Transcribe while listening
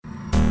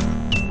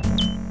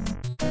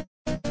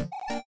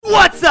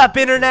What's up,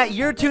 Internet?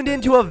 You're tuned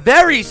into a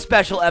very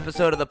special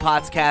episode of the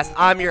PotsCast.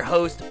 I'm your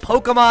host,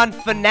 Pokemon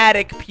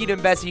fanatic Pete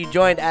and Bessie,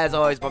 joined as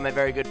always by my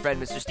very good friend,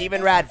 Mr.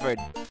 Steven Radford.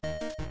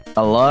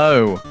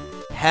 Hello.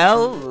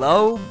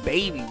 Hello,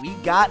 baby. We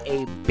got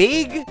a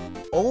big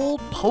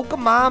old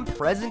Pokemon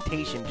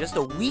presentation just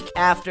a week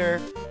after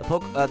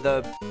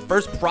the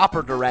first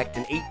proper Direct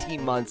in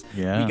 18 months.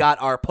 Yeah. We got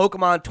our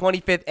Pokemon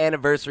 25th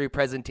anniversary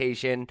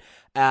presentation,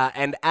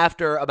 and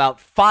after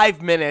about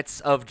 5 minutes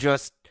of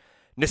just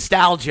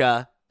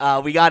nostalgia,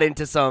 we got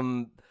into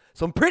some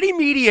pretty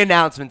meaty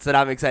announcements that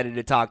I'm excited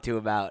to talk to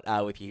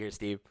about with you here,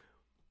 Steve.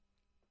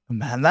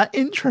 Man, that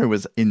intro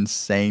was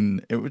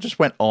insane. It just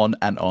went on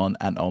and on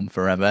and on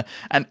forever.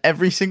 And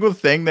every single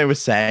thing they were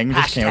saying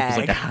just came up as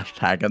like a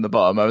hashtag at the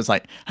bottom. I was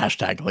like,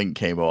 hashtag link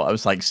cable. I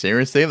was like,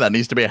 seriously? That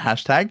needs to be a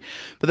hashtag?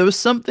 But there was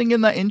something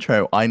in that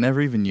intro I never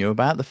even knew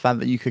about. The fact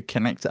that you could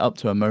connect it up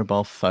to a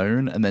mobile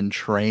phone and then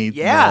trade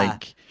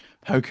like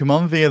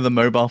Pokemon via the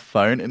mobile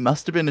phone. It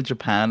must have been a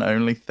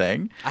Japan-only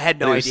thing. I had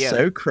no idea. It was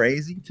so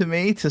crazy to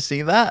me to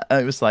see that.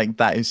 It was like,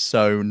 that is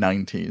so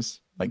 90s.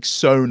 Like,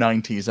 so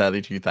 90s,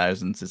 early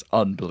 2000s is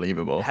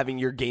unbelievable. Having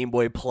your Game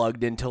Boy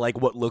plugged into,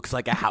 like, what looks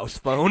like a house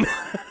phone.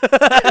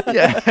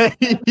 Yeah.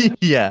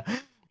 Yeah.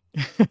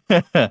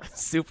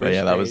 Super but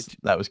yeah, strange.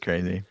 that was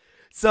crazy.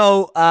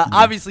 So,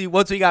 obviously,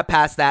 once we got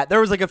past that,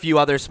 there was, like, a few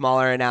other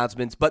smaller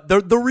announcements. But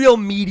the real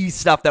meaty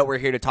stuff that we're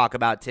here to talk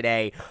about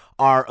today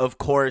are, of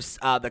course,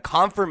 the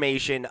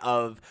confirmation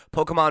of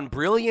Pokemon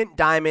Brilliant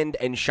Diamond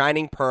and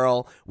Shining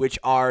Pearl, which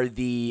are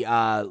the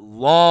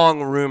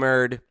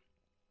long-rumored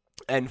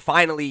and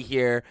finally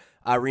here,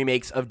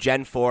 remakes of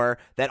Gen 4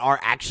 that are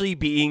actually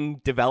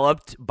being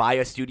developed by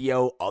a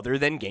studio other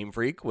than Game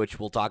Freak, which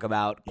we'll talk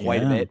about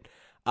quite a bit.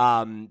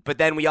 But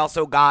then we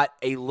also got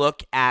a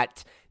look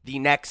at the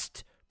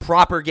next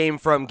proper game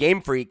from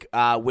Game Freak,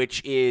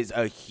 which is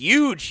a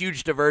huge,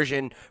 huge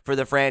diversion for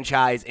the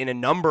franchise in a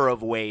number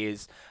of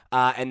ways.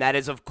 And that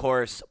is, of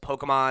course,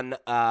 Pokemon,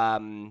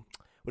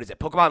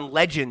 Pokemon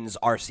Legends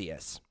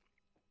Arceus.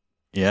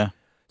 Yeah.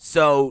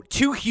 So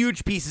 2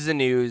 huge pieces of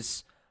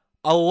news.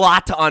 A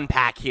lot to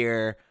unpack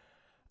here.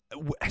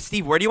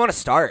 Steve, where do you want to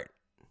start?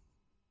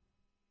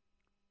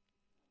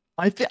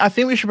 I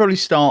think we should probably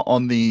start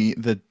on the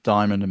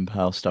Diamond and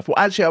Pearl stuff. Well,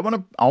 actually, I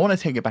want to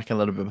take it back a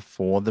little bit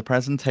before the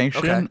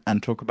presentation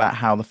and talk about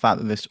how the fact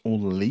that this all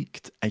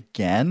leaked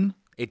again.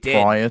 It did.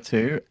 Prior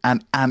to,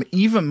 and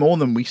even more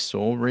than we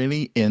saw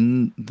really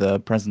in the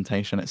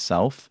presentation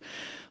itself.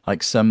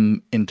 Like,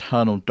 some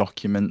internal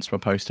documents were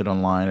posted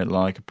online at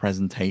like a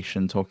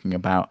presentation talking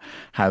about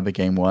how the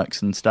game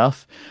works and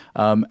stuff.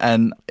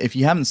 And if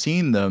you haven't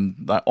seen them,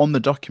 like on the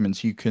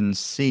documents, you can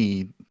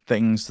see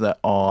things that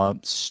are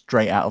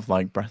straight out of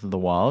like Breath of the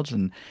Wild,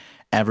 and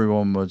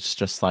everyone was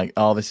just like,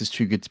 "Oh, this is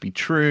too good to be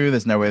true.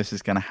 There's no way this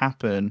is going to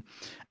happen."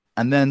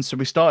 And then, so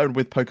we started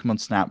with Pokemon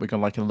Snap. We got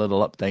like a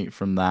little update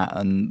from that.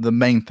 And the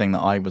main thing that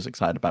I was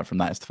excited about from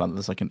that is the fact that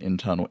there's like an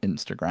internal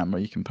Instagram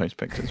where you can post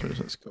pictures, which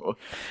is cool.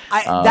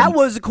 That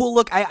was a cool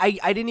look. I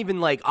didn't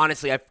even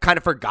honestly, I kind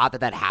of forgot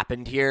that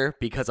happened here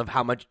because of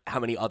how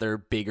many other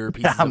bigger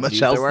pieces how of much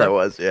news else there were. there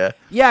was, yeah.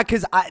 Yeah,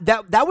 because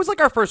that was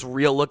like our first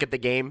real look at the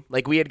game.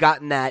 Like, we had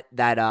gotten that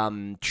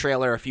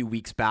trailer a few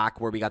weeks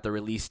back where we got the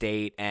release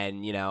date,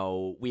 and, you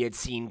know, we had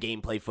seen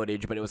gameplay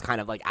footage, but it was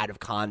kind of like out of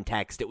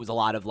context. It was a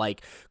lot of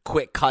like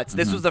quick cuts.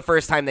 This was the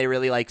first time they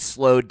really like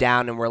slowed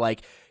down and were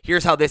like,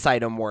 here's how this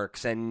item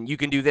works, and you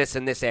can do this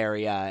in this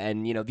area,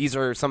 and, you know, these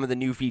are some of the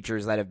new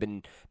features that have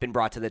been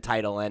brought to the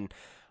title. And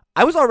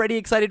I was already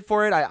excited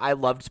for it. I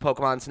loved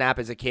Pokemon Snap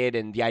as a kid,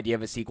 and the idea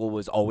of a sequel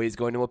was always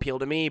going to appeal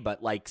to me,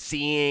 but like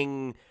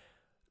seeing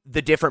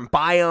the different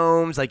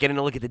biomes, like getting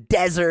to look at the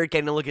desert,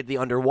 getting to look at the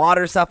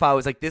underwater stuff, I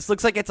was like, this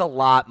looks like it's a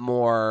lot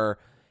more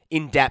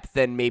in depth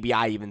than maybe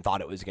I even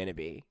thought it was going to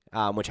be,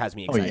 which has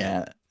me excited. Oh,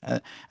 yeah.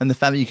 And the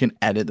fact that you can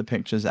edit the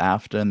pictures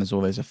after, and there's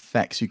all those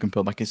effects you can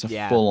put, like it's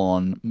a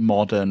full-on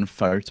modern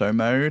photo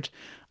mode.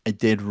 I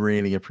did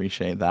really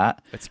appreciate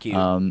that. That's cute.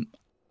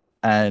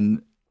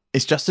 And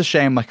it's just a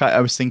shame. Like, I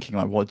was thinking,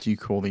 like, what do you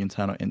call the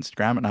internal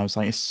Instagram? And I was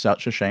like, it's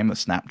such a shame that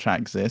Snapchat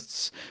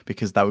exists,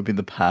 because that would be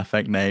the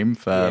perfect name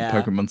for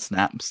Pokemon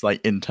Snap's like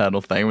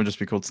internal thing. It would just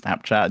be called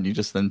Snapchat, and you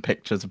just send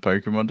pictures of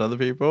Pokemon to other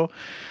people.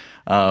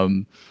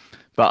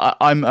 But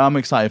I'm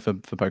excited for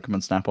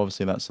Pokemon Snap.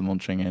 Obviously, that's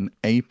launching in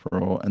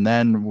April. And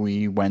then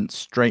we went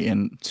straight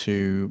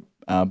into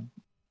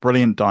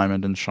Brilliant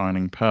Diamond and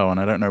Shining Pearl. And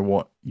I don't know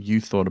what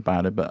you thought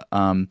about it, but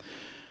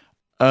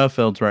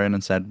Erfield wrote in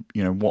and said,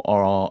 you know, what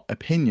are our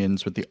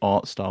opinions with the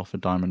art style for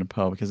Diamond and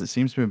Pearl? Because it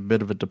seems to be a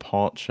bit of a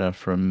departure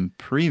from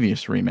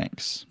previous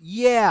remakes.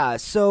 Yeah,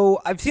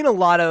 so I've seen a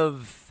lot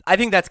of... I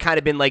think that's kind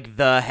of been like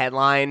the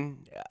headline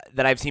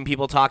that I've seen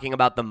people talking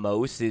about the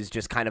most, is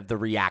just kind of the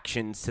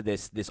reactions to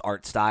this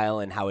art style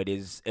and how it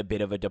is a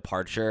bit of a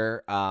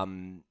departure.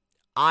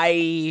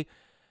 I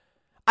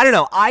don't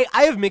know. I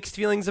have mixed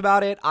feelings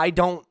about it. I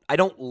don't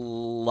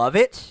love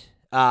it.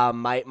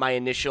 My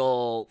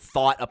initial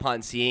thought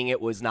upon seeing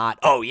it was not,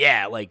 oh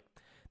yeah, like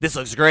this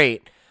looks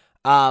great.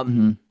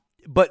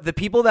 But the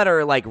people that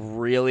are like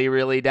really,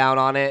 really down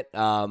on it,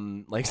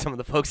 like some of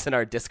the folks in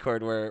our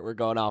Discord were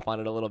going off on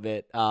it a little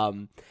bit.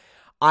 I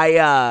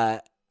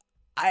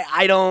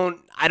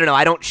don't know.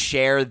 I don't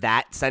share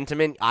that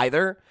sentiment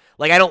either.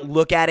 Like I don't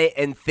look at it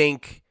and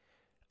think,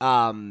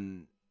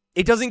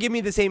 it doesn't give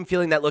me the same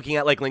feeling that looking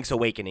at like Link's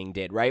Awakening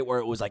did, right? Where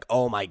it was like,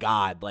 oh my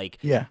God, like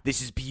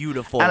this is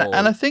beautiful.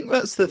 And I think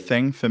that's the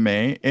thing for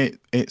me.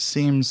 It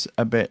seems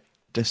a bit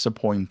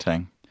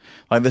disappointing.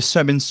 Like there's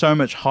been so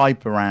much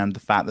hype around the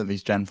fact that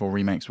these Gen 4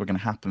 remakes were going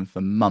to happen for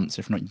months,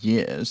 if not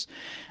years,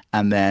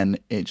 and then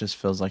it just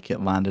feels like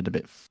it landed a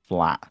bit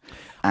flat.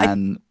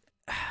 And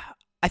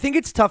I think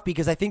it's tough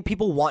because I think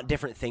people want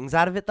different things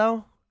out of it,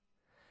 though.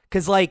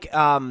 Because like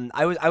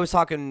I was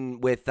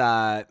talking with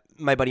my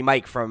buddy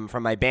Mike from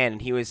my band,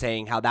 and he was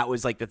saying how that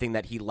was like the thing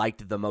that he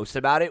liked the most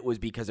about it was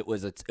because it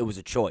was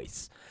a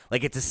choice.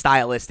 Like it's a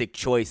stylistic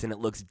choice, and it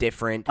looks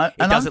different. It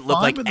doesn't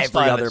look like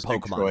every other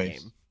Pokemon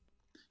game.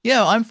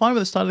 Yeah, I'm fine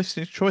with the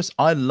stylistic choice.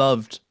 I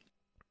loved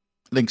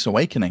Link's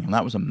Awakening, and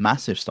that was a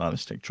massive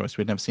stylistic choice.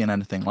 We'd never seen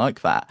anything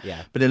like that.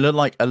 Yeah. But it looked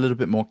like a little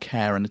bit more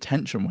care and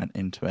attention went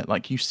into it.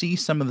 Like you see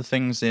some of the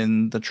things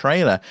in the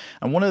trailer,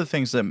 and one of the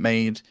things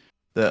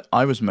that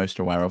I was most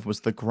aware of was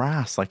the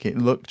grass. Like it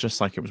looked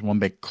just like it was one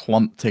big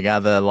clump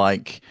together,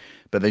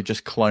 but they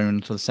just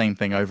cloned the same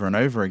thing over and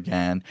over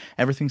again.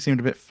 Everything seemed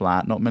a bit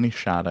flat, not many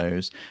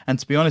shadows. And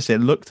to be honest, it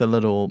looked a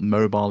little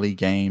mobile-y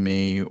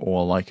gamey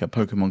or like a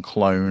Pokemon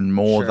clone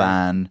more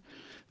than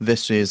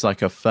this is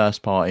like a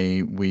first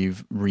party.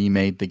 We've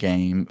remade the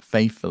game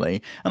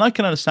faithfully. And I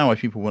can understand why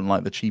people wouldn't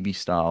like the chibi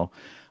style.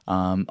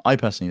 I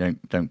personally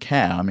don't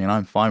care. I mean,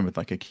 I'm fine with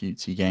like a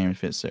cutesy game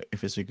if it's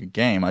a good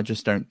game. I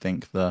just don't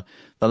think the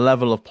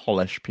level of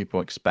polish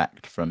people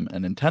expect from a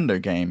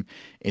Nintendo game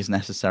is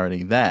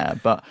necessarily there.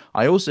 But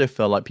I also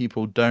feel like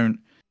people don't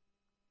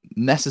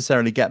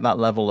necessarily get that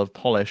level of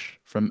polish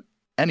from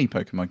any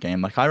Pokemon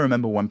game. Like I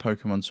remember when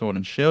Pokemon Sword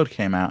and Shield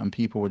came out and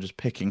people were just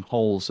picking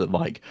holes at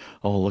like,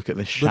 oh, look at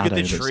this shadow. Look at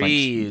the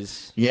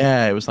trees. Like,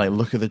 yeah, it was like,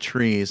 look at the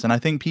trees. And I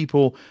think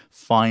people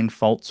find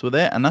faults with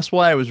it. And that's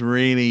why I was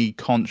really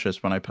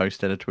conscious when I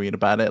posted a tweet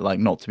about it, like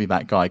not to be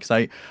that guy.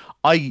 Because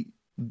I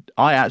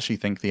actually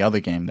think the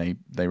other game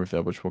they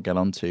revealed, which we'll get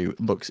onto,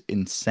 looks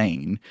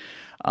insane.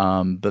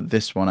 But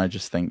this one I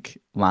just think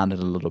landed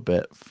a little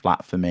bit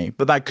flat for me.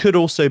 But that could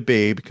also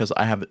be because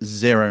I have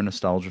zero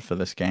nostalgia for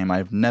this game.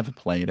 I've never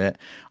played it.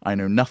 I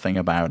know nothing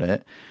about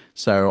it.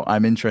 So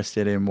I'm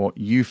interested in what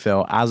you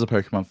feel as a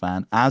Pokemon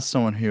fan, as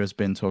someone who has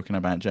been talking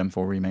about Gen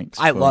 4 remakes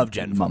I love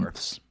Gen 4.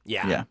 Months.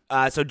 Yeah.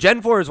 So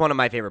Gen 4 is one of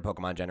my favorite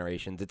Pokemon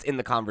generations. It's in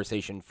the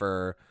conversation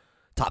for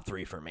top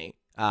 3 for me.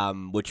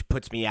 Which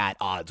puts me at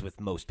odds with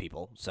most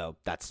people, so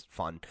that's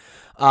fun.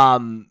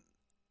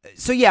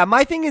 So yeah,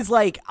 my thing is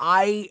like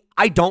I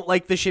don't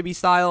like the chibi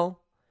style,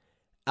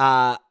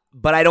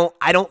 but I don't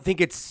even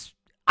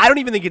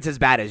think it's as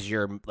bad as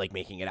you're like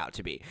making it out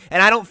to be,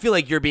 and I don't feel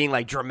like you're being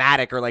like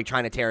dramatic or like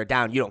trying to tear it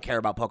down. You don't care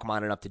about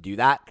Pokemon enough to do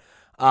that.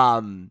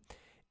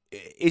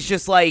 It's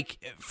just like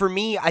for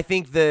me, I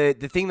think the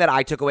thing that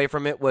I took away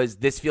from it was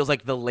this feels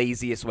like the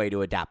laziest way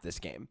to adapt this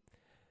game.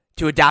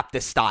 To adapt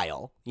this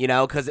style, you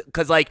know,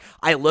 because like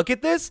I look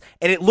at this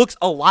and it looks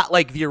a lot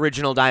like the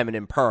original Diamond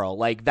and Pearl.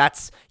 Like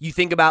you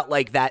think about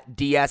like that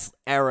DS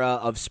era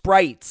of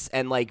sprites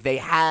and like they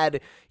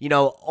had, you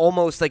know,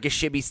 almost like a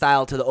chibi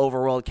style to the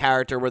overworld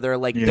character where they're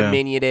like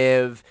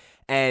diminutive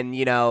and,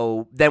 you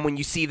know, then when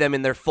you see them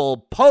in their full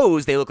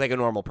pose, they look like a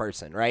normal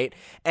person, right?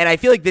 And I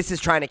feel like this is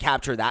trying to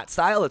capture that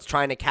style. It's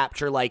trying to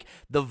capture like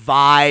the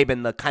vibe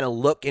and the kind of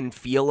look and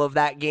feel of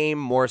that game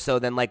more so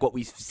than like what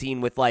we've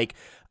seen with like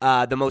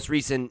the most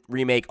recent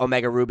remake,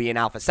 Omega Ruby and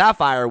Alpha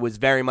Sapphire, was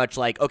very much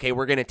like, okay,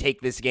 we're going to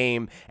take this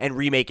game and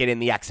remake it in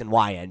the X and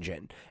Y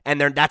engine. And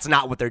that's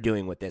not what they're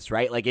doing with this,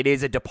 right? Like, it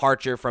is a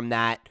departure from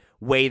that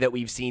way that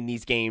we've seen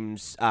these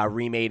games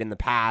remade in the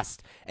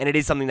past, and it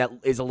is something that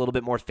is a little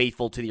bit more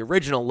faithful to the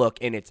original look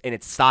in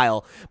its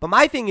style. But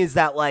my thing is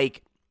that,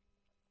 like,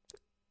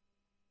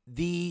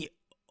 the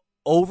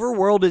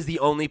overworld is the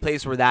only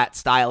place where that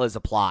style is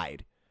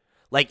applied.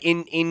 Like,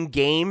 in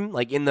game,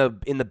 like, in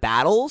the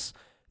battles,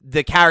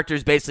 the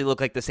characters basically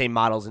look like the same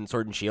models in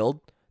Sword and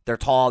Shield. They're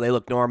tall, they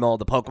look normal,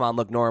 the Pokemon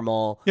look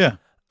normal. Yeah.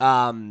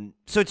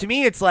 So to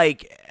me, it's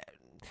like,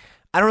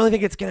 I don't really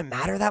think it's going to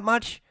matter that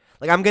much.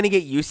 Like, I'm going to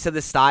get used to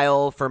the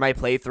style for my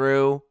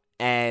playthrough,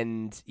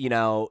 and, you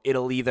know,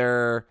 I'll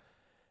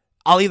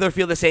either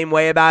feel the same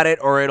way about it,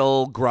 or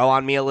it'll grow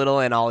on me a little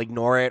and I'll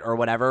ignore it or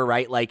whatever,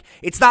 right? Like,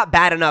 it's not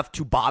bad enough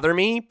to bother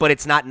me, but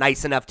it's not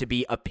nice enough to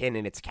be a pin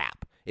in its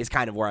cap. Is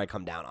kind of where I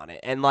come down on it.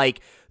 And like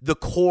the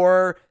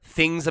core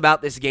things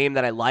about this game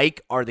that I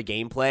like are the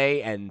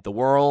gameplay and the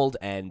world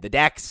and the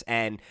decks,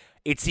 and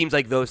it seems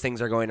like those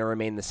things are going to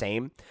remain the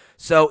same.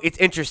 So it's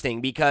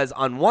interesting because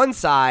on one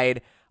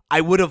side, I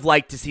would have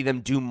liked to see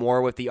them do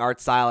more with the art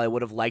style. I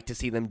would have liked to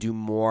see them do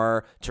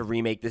more to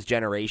remake this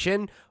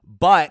generation.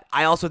 But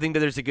I also think that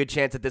there's a good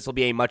chance that this will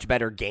be a much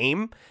better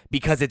game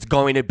because it's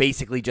going to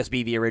basically just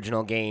be the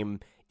original game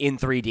in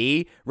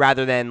 3D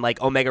rather than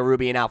like Omega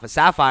Ruby and Alpha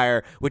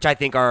Sapphire, which I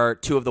think are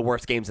two of the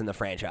worst games in the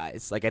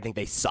franchise. Like, I think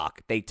they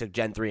suck. They took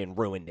Gen 3 and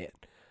ruined it.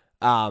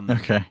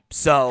 Okay.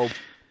 So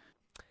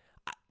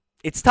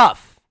it's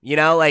tough, you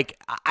know, like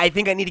I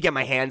think I need to get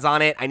my hands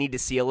on it. I need to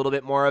see a little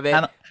bit more of it.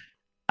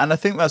 And I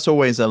think that's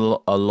always a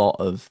lot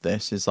of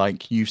this is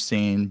like you've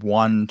seen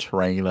one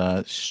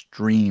trailer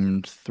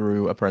streamed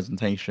through a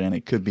presentation.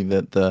 It could be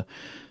that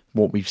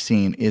what we've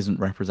seen isn't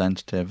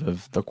representative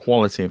of the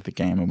quality of the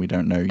game, and we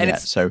don't know yet.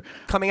 So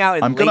coming out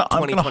in late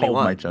 2021. I'm gonna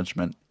hold my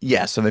judgment.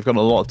 Yeah, so they've got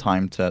a lot of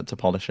time to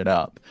polish it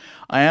up.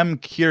 I am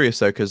curious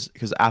though, because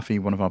Afi,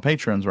 one of our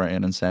patrons, wrote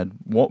in and said,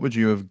 "What would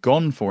you have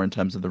gone for in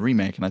terms of the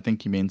remake?" And I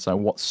think he means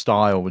what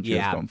style would you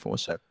have gone for?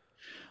 So,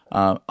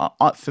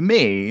 for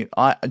me,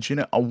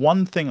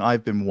 one thing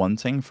I've been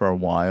wanting for a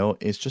while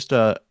is just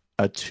a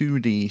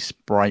 2D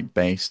sprite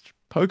based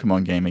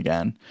Pokemon game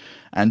again,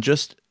 and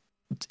just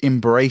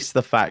embrace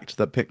the fact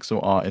that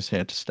pixel art is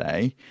here to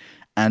stay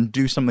and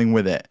do something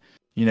with it.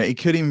 You know, it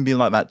could even be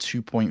like that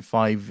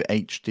 2.5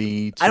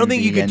 HD. I don't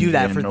think you could do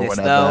that for this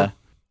though.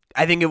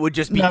 I think it would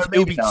just be it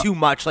would be too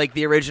much like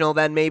the original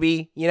then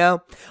maybe, you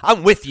know?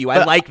 I'm with you.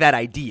 I like that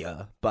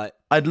idea, but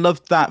I'd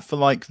love that for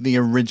like the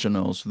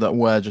originals that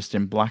were just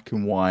in black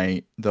and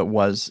white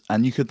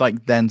and you could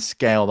like then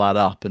scale that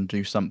up and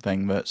do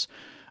something that's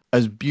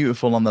as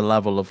beautiful on the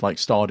level of like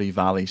Stardew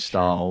Valley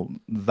style,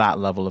 that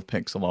level of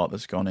pixel art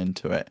that's gone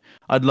into it.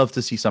 I'd love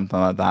to see something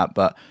like that,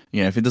 but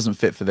you know, if it doesn't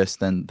fit for this,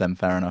 then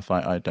fair enough.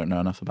 I don't know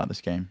enough about this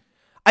game.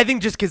 I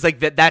think just because like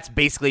that's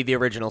basically the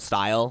original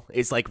style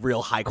is like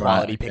real high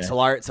quality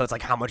pixel art, so it's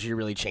like how much are you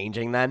really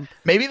changing then?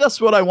 Maybe that's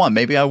what I want.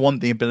 Maybe I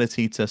want the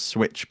ability to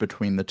switch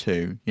between the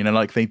two. You know,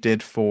 like they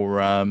did for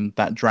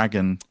that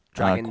Dragon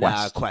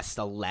Quest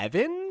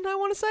 11. I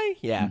want to say,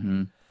 yeah.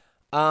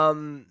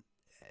 Mm-hmm.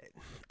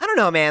 I don't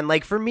know, man.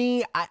 Like for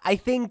me, I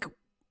think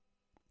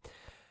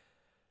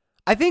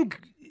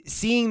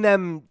seeing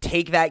them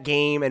take that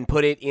game and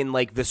put it in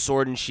like the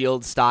Sword and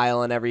Shield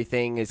style and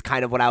everything is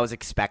kind of what I was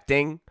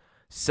expecting.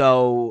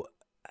 So,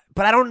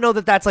 but I don't know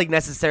that that's like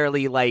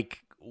necessarily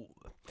like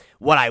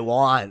what I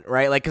want,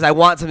 right? Like, because I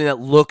want something that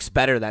looks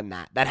better than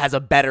that has a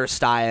better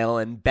style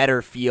and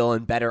better feel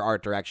and better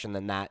art direction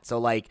than that. So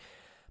like,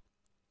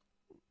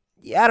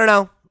 yeah, I don't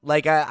know.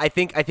 Like, I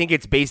think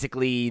it's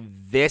basically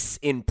this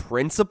in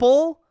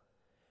principle,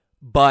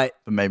 but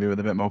maybe with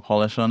a bit more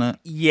polish on it.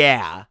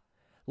 Yeah.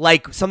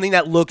 Like something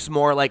that looks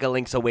more like a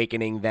Link's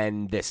Awakening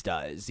than this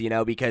does, you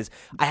know, because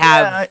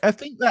I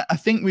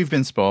think we've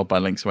been spoiled by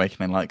Link's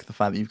Awakening, like the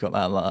fact that you've got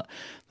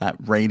that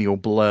radial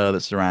blur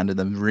that surrounded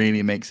them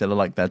really makes it look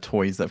like they're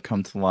toys that have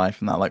come to life,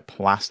 and that like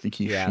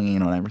plasticky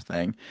sheen on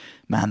everything.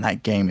 Man,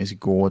 that game is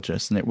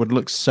gorgeous, and it would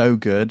look so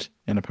good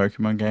in a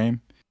Pokemon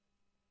game.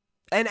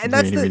 And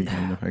that's really good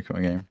in a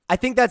Pokemon game. I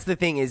think that's the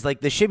thing is like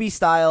the chibi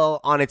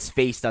style on its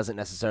face doesn't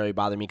necessarily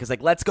bother me because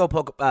like Let's Go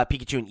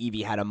Pikachu and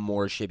Eevee had a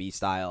more chibi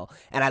style,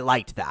 and I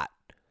liked that.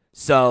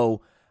 So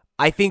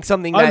I think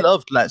I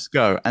loved Let's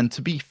Go, and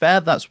to be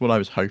fair, that's what I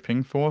was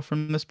hoping for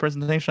from this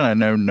presentation. I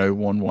know no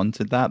one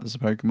wanted that as a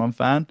Pokemon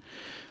fan,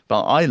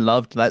 but I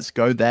loved Let's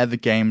Go. They're the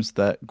games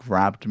that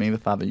grabbed me. The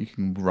fact that you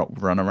can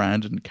run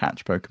around and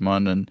catch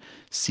Pokemon and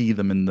see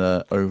them in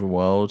the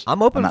overworld.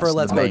 I'm open for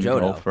Let's Go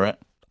Johto for it.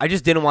 I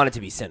just didn't want it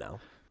to be Sinnoh.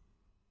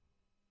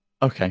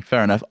 Okay,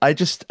 fair enough. I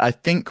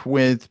think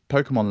with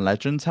Pokemon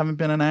Legends having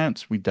been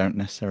announced, we don't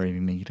necessarily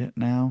need it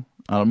now.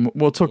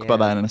 We'll talk about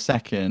that in a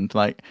second.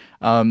 Like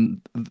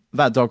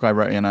that dog I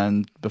wrote in,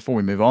 and before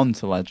we move on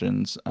to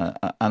Legends,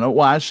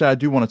 actually, I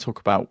do want to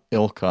talk about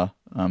Ilka,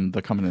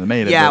 the company that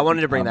made it. Yeah, I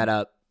wanted to bring that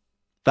up.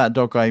 That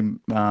dog I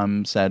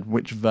said,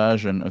 which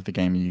version of the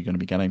game are you going to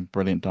be getting?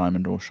 Brilliant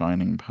Diamond or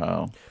Shining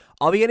Pearl?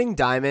 I'll be getting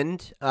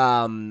Diamond.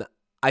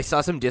 I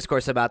saw some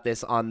discourse about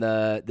this on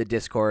the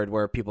Discord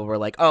where people were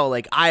like, "Oh,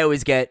 like I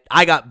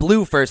got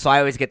blue first, so I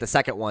always get the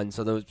second one."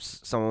 So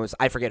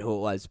I forget who it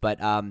was, but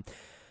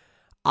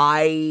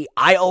I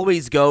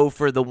always go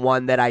for the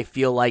one that I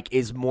feel like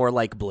is more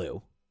like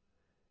blue,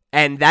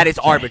 and that is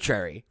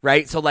arbitrary,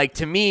 right? So like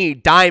to me,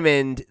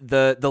 Diamond,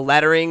 the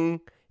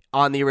lettering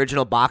on the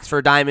original box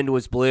for Diamond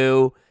was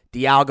blue,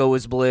 Dialga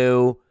was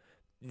blue,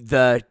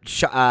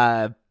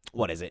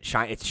 what is it?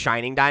 It's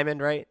Shining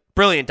Diamond, right?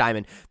 Brilliant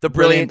Diamond. The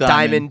Brilliant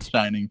Diamond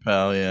Shining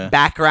Pearl, yeah.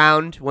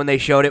 Background when they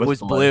showed it was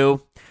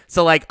blue.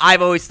 So like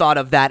I've always thought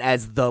of that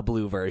as the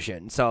blue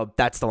version. So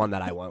that's the one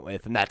that I went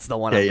with, and that's the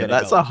one I'm gonna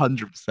that's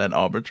 100%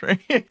 arbitrary.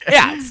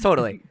 Yeah, it's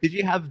totally. Did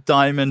you have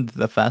Diamond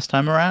the first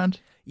time around?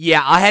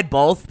 Yeah, I had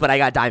both, but I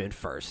got Diamond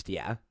first,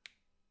 yeah.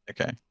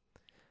 Okay.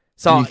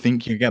 So do you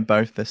think you get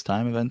both this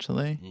time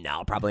eventually?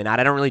 No, probably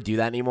not. I don't really do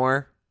that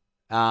anymore.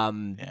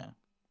 Yeah.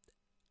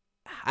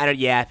 I don't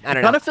know.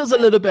 It kind of feels a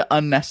little bit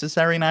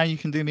unnecessary now. You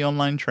can do the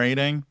online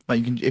trading. Like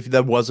you can, if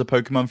there was a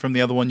Pokemon from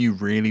the other one you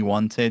really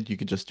wanted, you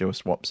could just do a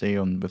swapsy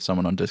with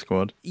someone on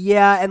Discord.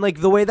 Yeah, and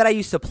like the way that I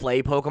used to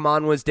play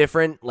Pokemon was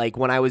different. Like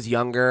when I was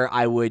younger,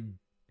 I would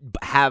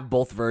have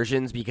both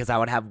versions because I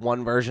would have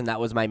one version that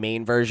was my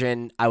main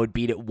version. I would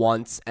beat it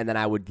once, and then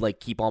I would like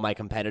keep all my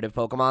competitive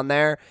Pokemon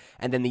there.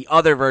 And then the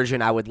other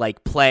version I would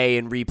like play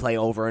and replay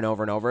over and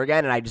over and over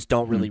again. And I just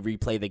don't really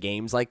replay the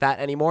games like that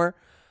anymore.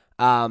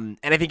 And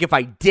I think if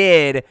I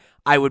did,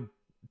 I would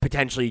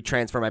potentially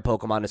transfer my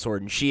Pokemon to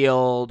Sword and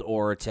Shield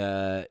or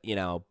to,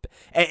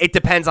 it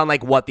depends on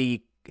like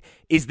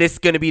is this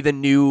going to be the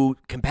new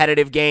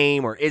competitive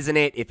game or isn't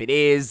it? If it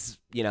is,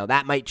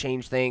 that might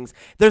change things.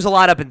 There's a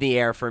lot up in the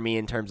air for me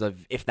in terms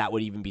of if that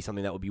would even be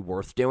something that would be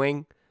worth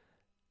doing,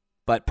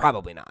 but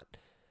probably not.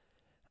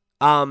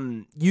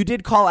 You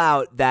did call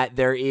out that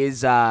there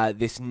is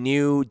this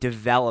new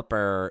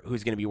developer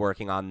who's going to be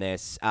working on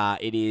this.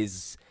 It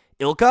is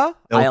Ilka.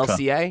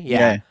 ILCA.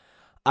 Yeah.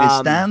 It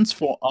stands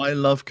for I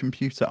Love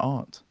Computer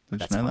Art.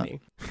 Did you know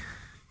funny.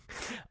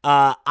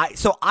 That?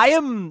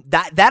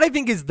 I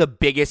think is the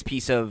biggest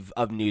piece of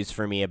news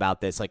for me about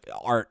this, like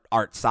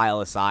art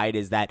style aside,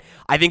 is that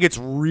I think it's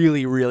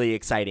really, really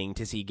exciting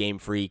to see Game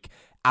Freak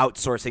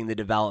outsourcing the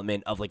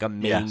development of like a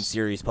main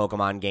series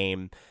Pokemon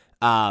game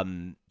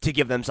to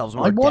give themselves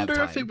more I wonder dev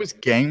time. if it was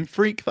Game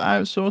Freak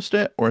that outsourced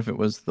it, or if it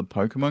was the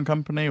Pokemon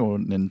Company or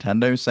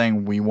Nintendo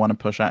saying we want to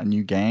push out a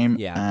new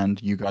game and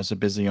you guys are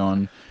busy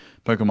on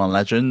Pokemon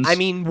Legends. I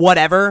mean,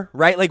 whatever,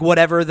 right? Like,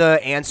 whatever the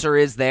answer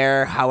is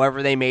there,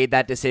 however they made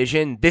that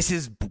decision, this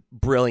is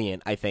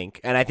brilliant, I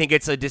think. And I think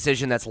it's a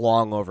decision that's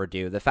long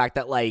overdue. The fact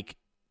that, like,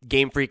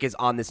 Game Freak is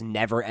on this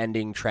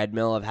never-ending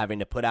treadmill of having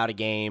to put out a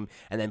game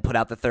and then put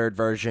out the third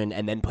version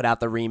and then put out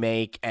the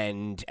remake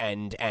and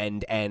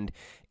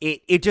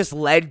it just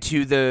led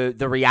to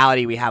the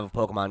reality we have of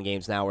Pokemon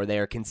games now where they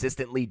are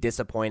consistently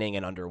disappointing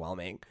and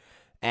underwhelming.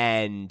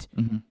 And...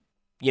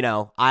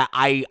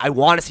 I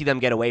want to see them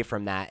get away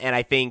from that. And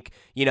I think,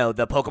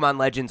 the Pokemon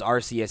Legends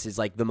Arceus is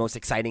like the most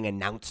exciting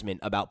announcement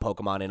about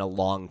Pokemon in a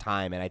long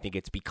time. And I think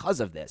it's because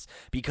of this.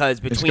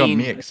 Because it's got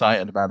me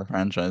excited about the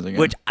franchise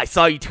again. Which I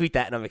saw you tweet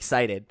that and I'm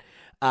excited.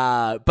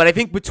 But I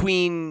think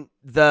between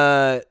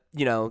the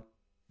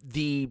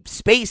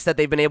space that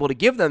they've been able to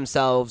give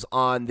themselves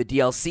on the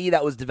DLC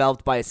that was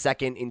developed by a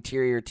second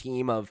interior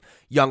team of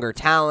younger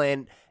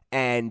talent,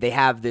 and they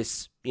have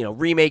this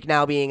remake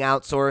now being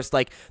outsourced,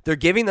 like they're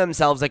giving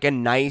themselves like a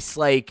nice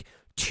like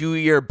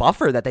 2-year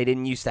buffer that they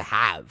didn't used to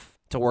have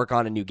to work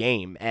on a new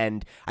game.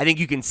 And I think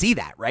you can see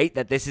that, right?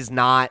 That this is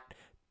not,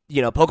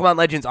 Pokemon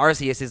Legends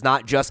Arceus is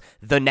not just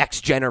the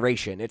next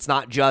generation. It's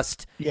not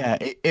just... Yeah,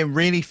 it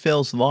really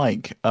feels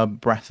like a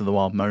Breath of the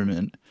Wild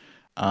moment.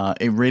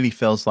 It really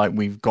feels like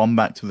we've gone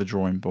back to the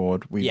drawing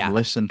board. We've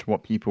listened to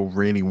what people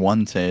really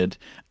wanted,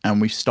 and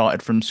we've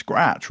started from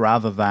scratch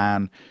rather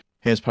than...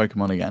 Here's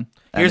Pokemon again.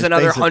 Here's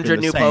another 100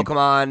 new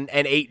Pokemon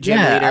and 8 gym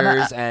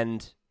leaders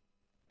and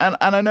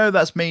I know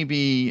that's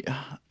maybe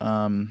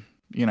not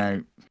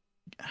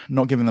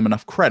giving them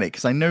enough credit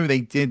because I know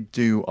they did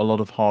do a lot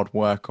of hard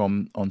work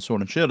on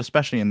Sword and Shield,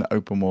 especially in the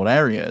open world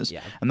areas.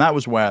 Yeah. And that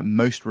was where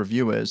most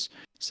reviewers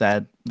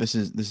said this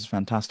is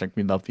fantastic.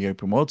 We love the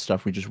open world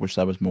stuff. We just wish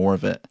there was more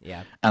of it.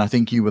 Yeah. And I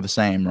think you were the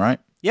same,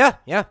 right? Yeah.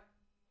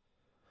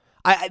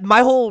 My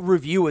whole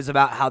review was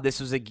about how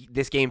this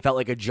game felt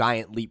like a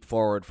giant leap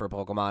forward for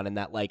Pokemon, and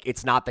that like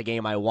it's not the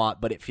game I want,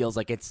 but it feels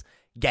like it's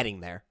getting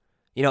there.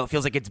 It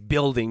feels like it's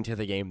building to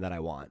the game that I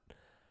want.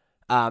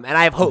 And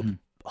I have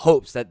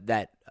hopes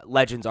that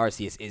Legends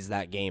Arceus is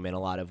that game in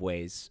a lot of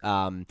ways.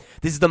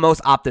 This is the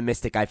most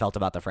optimistic I felt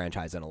about the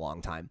franchise in a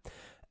long time.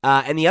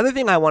 And the other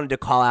thing I wanted to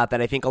call out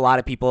that I think a lot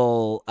of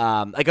people,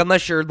 like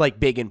unless you're like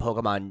big in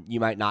Pokemon,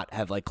 you might not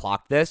have like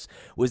clocked this,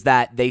 was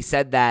that they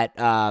said that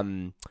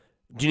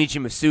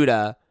Junichi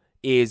Masuda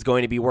is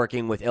going to be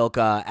working with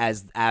Ilka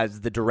as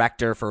the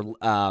director for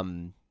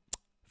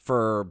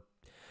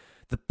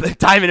the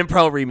Diamond and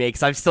Pearl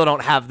remakes. I still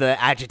don't have the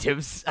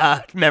adjectives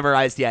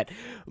memorized yet,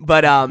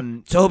 but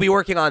so he'll be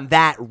working on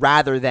that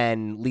rather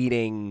than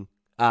leading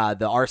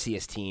the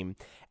Arceus team,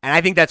 and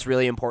I think that's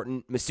really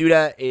important. I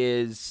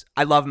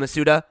love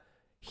Masuda.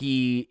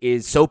 He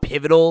is so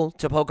pivotal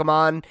to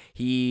Pokemon.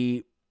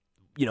 He,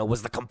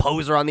 was the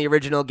composer on the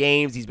original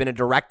games. He's been a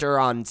director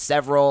on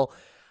several.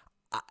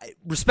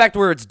 Respect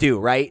where it's due,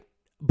 right?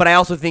 But I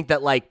also think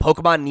that like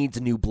Pokemon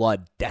needs new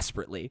blood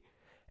desperately,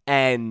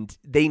 and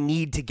they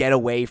need to get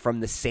away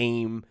from the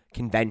same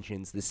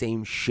conventions, the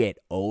same shit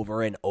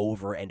over and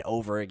over and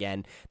over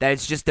again, that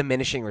it's just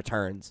diminishing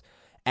returns.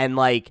 And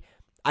like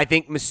I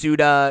think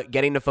Masuda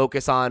getting to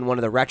focus on one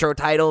of the retro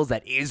titles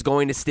that is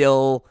going to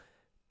still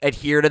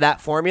adhere to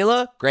that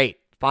formula, great,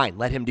 fine,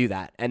 let him do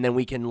that, and then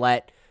we can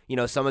let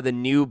some of the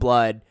new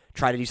blood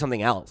try to do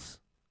something else,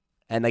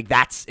 and like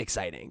that's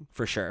exciting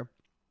for sure.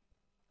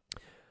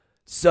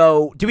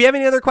 So, do we have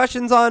any other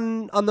questions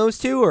on those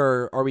two,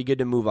 or are we good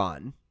to move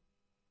on?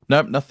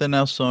 Nope, nothing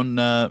else on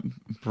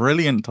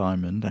Brilliant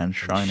Diamond and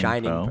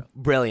Shining Pearl.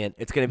 Brilliant.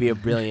 It's going to be a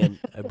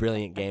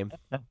brilliant game.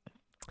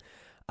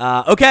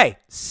 Okay,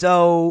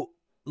 so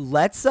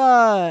let's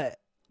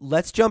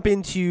jump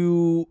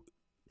into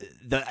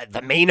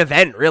the main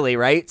event, really,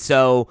 right?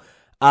 So,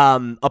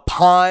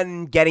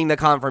 Upon getting the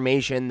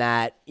confirmation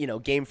that,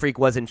 Game Freak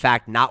was in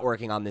fact not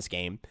working on this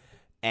game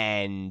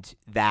and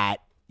that,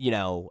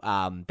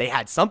 they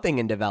had something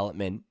in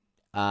development,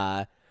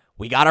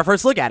 we got our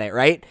first look at it,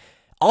 right?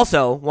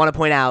 Also, want to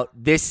point out,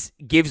 this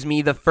gives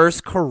me the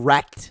first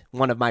correct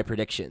one of my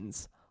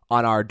predictions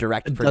on our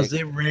direct Does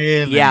it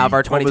really? Yeah, of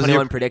our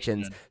 2021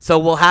 predictions. So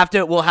we'll have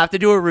to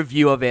do a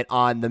review of it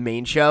on the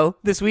main show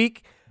this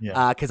week.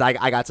 Yeah. Because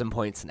I got some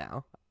points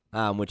now,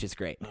 which is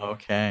great.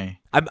 Okay.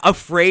 I'm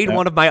afraid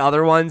one of my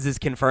other ones is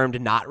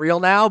confirmed not real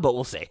now, but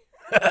we'll see.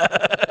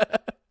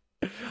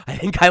 I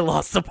think I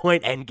lost a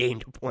point and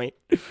gained a point.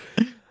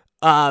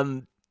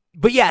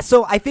 But yeah,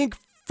 so I think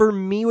for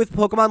me with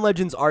Pokemon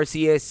Legends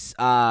Arceus,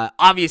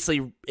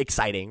 obviously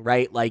exciting,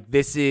 right? Like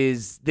this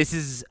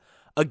is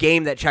a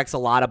game that checks a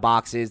lot of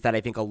boxes that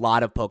I think a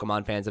lot of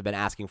Pokemon fans have been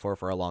asking for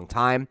a long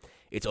time.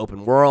 It's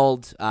open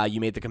world.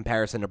 You made the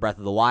comparison to Breath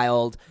of the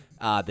Wild.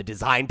 The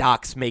design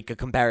docs make a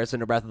comparison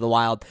to Breath of the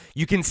Wild.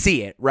 You can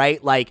see it,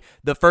 right? Like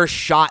the first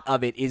shot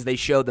of it is they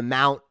show the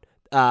Mount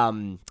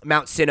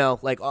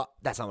Sinnoh, like, oh,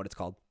 that's not what it's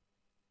called.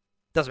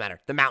 Doesn't matter.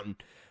 The mountain.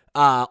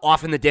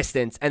 Off in the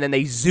distance, and then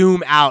they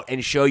zoom out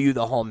and show you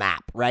the whole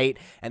map, right?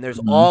 And there's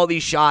all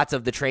these shots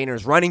of the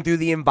trainers running through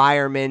the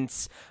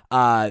environments,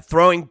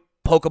 throwing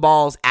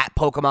Pokeballs at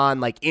Pokemon,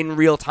 like in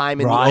real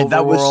time in the overworld.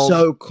 That was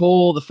so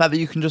cool. The fact that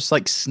you can just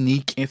like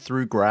sneak it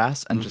through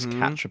grass and just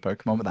catch a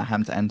Pokemon without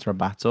having to enter a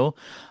battle.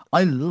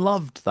 I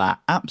loved that.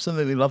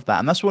 Absolutely loved that.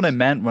 And that's what I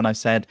meant when I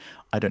said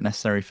I don't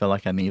necessarily feel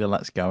like I need a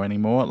Let's Go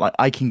anymore. Like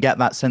I can get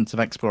that sense of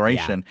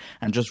exploration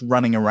and just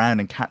running around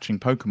and catching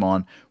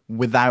Pokemon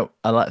without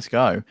a Let's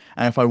Go.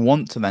 And if I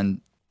want to then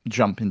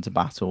jump into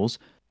battles,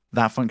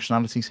 that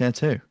functionality's here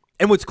too.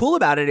 And what's cool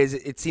about it is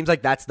it seems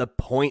like that's the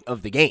point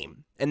of the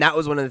game. And that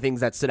was one of the things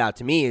that stood out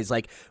to me is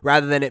like,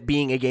 rather than it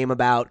being a game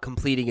about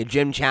completing a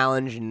gym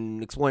challenge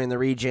and exploring the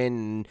region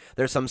and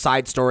there's some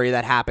side story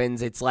that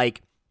happens, it's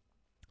like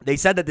they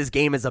said that this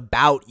game is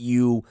about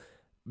you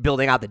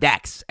building out the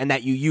decks and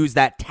that you use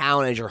that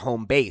town as your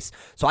home base.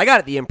 So I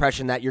got the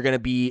impression that you're going to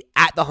be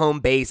at the home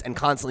base and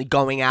constantly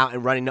going out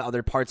and running to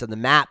other parts of the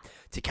map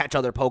to catch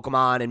other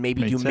Pokemon and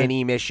maybe do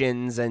mini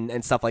missions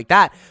and stuff like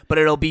that. But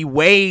it'll be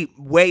way,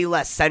 way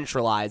less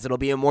centralized. It'll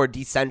be a more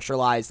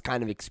decentralized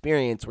kind of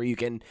experience where you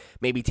can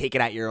maybe take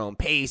it at your own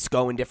pace,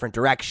 go in different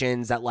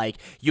directions, that like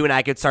you and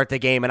I could start the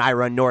game and I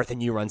run north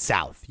and you run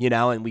south,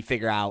 and we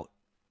figure out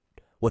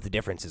what the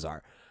differences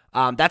are.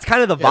 That's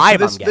kind of the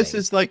vibe I'm getting. This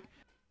is like,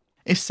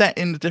 it's set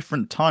in a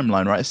different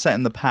timeline, right? It's set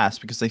in the past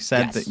because they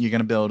said that you're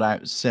going to build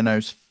out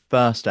Sinnoh's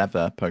first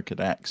ever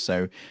Pokedex.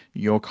 So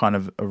you're kind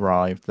of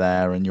arrived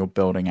there and you're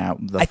building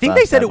out the I think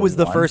they said it was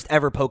the first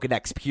ever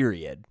Pokedex,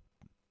 period.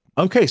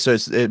 Okay, so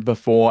it's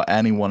before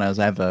anyone has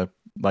ever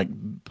like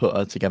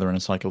put together an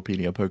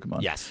encyclopedia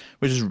Pokemon. Yes,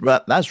 which is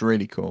that's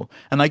really cool.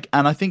 And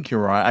I think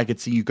you're right. I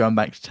could see you going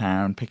back to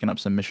town, picking up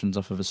some missions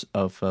off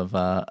of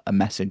a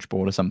message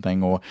board or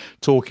something, or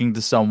talking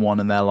to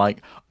someone, and they're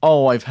like,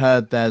 "Oh, I've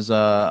heard there's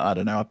a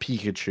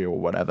Pikachu or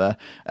whatever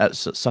at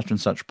such and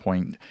such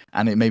point,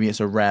 and maybe it's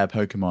a rare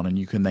Pokemon, and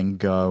you can then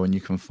go and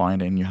you can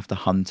find it, and you have to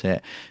hunt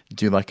it,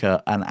 do like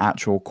an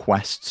actual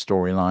quest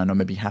storyline, or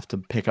maybe you have to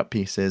pick up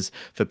pieces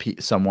for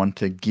someone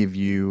to give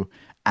you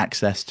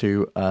access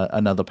to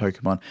another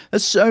Pokemon."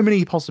 There's so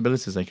many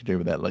possibilities they could do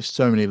with it, like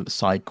so many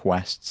side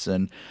quests,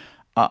 and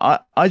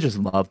I just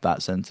love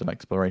that sense of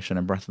exploration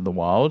in Breath of the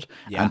Wild,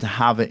 and to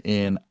have it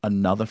in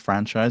another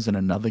franchise in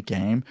another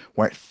game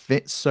where it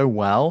fits so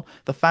well.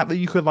 The fact that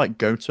you could like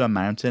go to a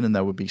mountain and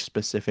there would be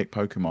specific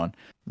Pokemon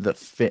that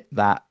fit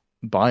that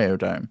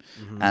biodome,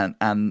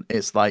 and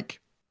it's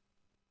like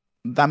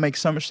that makes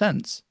so much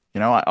sense.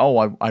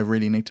 I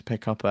really need to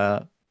pick up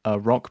a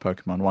rock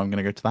Pokemon. Well, I'm going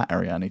to go to that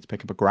area. I need to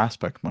pick up a grass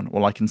Pokemon.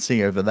 Well, I can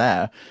see over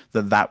there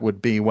that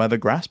would be where the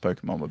grass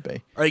Pokemon would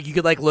be. Or you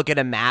could like look at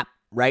a map,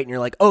 right? And you're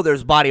like, oh,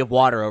 there's a body of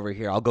water over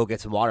here. I'll go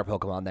get some water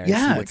Pokemon there and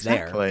see what's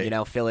there.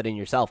 Fill it in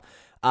yourself.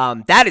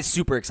 That is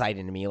super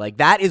exciting to me. Like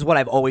that is what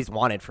I've always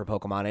wanted for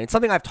Pokemon. And it's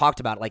something I've talked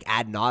about like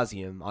ad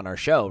nauseum on our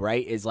show,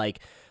 right? Is like,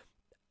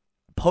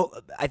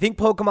 I think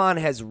Pokemon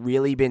has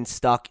really been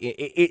stuck.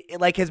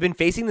 It like has been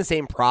facing the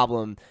same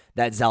problem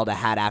that Zelda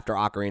had after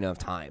Ocarina of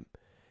Time.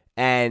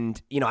 And,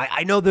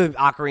 I know the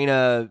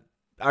Ocarina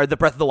or the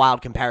Breath of the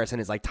Wild comparison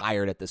is like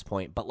tired at this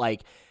point, but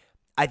like,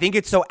 I think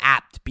it's so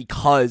apt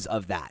because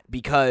of that,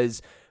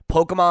 because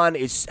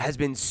Pokemon has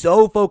been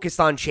so focused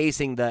on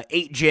chasing the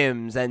 8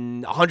 gyms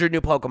and 100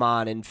 new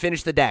Pokemon and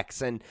finish the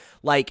decks. And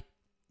like,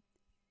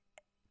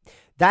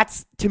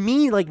 that's to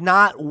me, like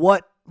not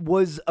what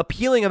was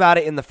appealing about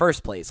it in the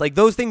first place. Like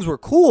those things were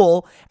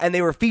cool and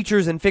they were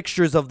features and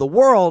fixtures of the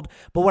world,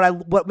 but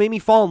what made me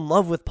fall in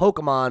love with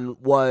Pokemon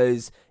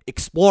was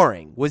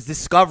exploring, was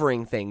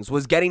discovering things,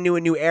 was getting to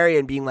a new area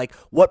and being like,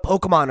 what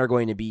Pokemon are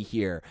going to be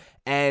here?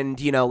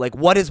 And, like,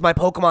 what is my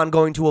Pokemon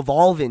going to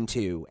evolve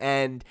into?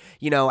 And,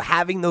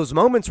 having those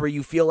moments where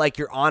you feel like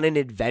you're on an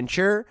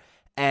adventure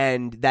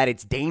and that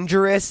it's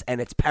dangerous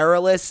and it's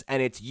perilous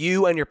and it's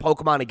you and your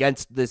Pokemon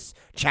against this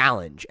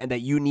challenge and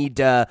that you need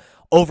to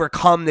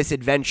overcome this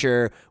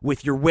adventure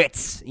with your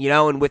wits,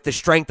 and with the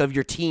strength of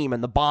your team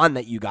and the bond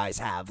that you guys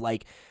have.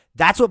 Like,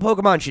 that's what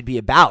Pokemon should be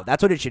about.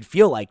 That's what it should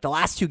feel like. The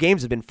last 2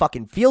 games have been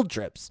fucking field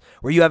trips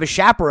where you have a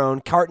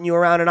chaperone carting you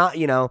around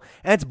and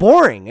it's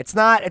boring. It's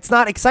not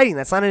exciting.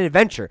 That's not an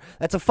adventure.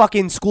 That's a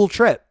fucking school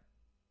trip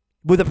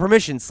with a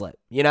permission slip,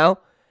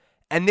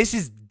 And this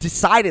is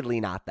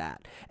decidedly not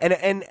that.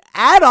 And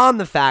add on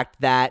the fact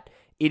that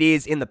it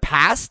is in the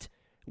past.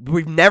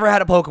 We've never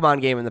had a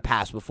Pokemon game in the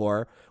past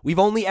before. We've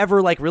only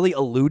ever really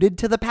alluded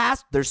to the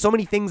past. There's so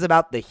many things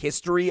about the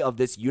history of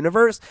this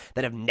universe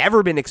that have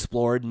never been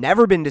explored,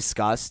 never been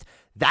discussed.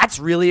 That's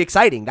really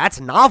exciting. That's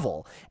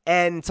novel.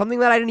 And something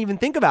that I didn't even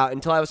think about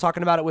until I was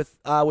talking about it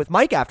with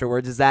Mike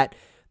afterwards is that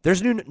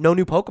there's no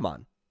new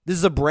Pokemon. This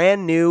is a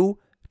brand new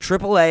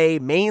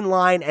AAA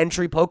mainline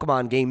entry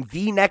Pokemon game,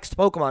 the next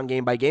Pokemon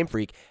game by Game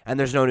Freak, and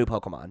there's no new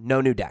Pokemon, no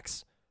new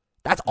decks.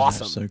 That's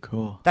awesome. That's so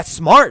cool. That's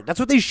smart. That's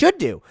what they should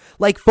do.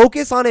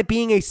 Focus on it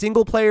being a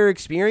single-player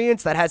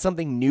experience that has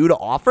something new to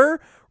offer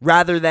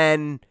rather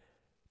than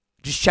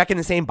just checking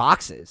the same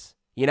boxes,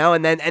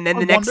 And then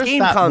the next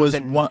game comes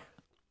and...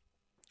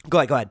 Go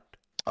ahead.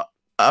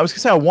 I was going to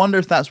say, I wonder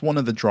if that's one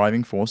of the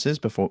driving forces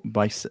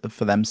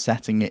for them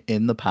setting it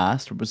in the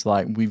past. It was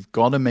like, we've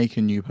got to make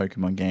a new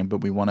Pokemon game, but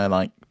we want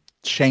to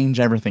change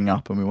everything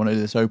up and we want to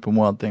do this open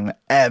world thing that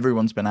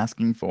everyone's been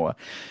asking for.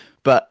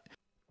 But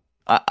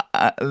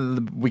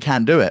we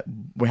can't do it.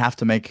 We have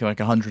to make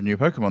 100 new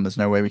Pokemon. There's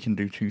no way we can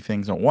do 2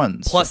 things at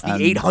once. Plus the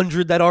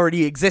 800 that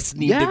already exist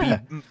need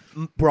to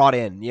be brought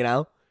in,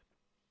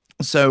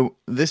 So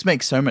this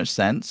makes so much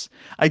sense.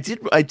 I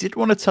did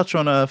want to touch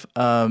on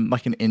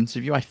an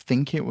interview. I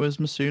think it was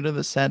Masuda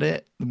that said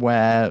it,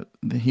 where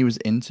he was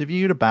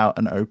interviewed about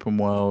an open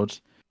world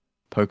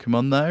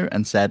Pokemon though,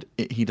 and said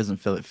he doesn't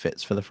feel it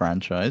fits for the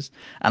franchise.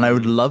 And I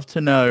would love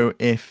to know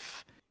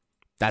if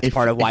that's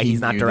part of why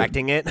he's not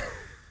directing it.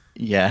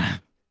 Yeah.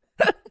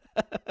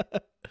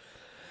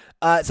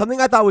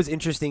 Something I thought was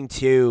interesting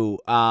too.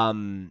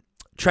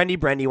 Trendy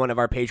Brendy, one of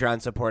our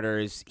Patreon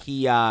supporters,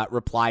 he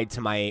replied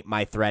to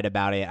my thread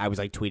about it. I was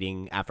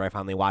tweeting after I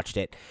finally watched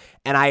it.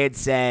 And I had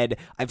said,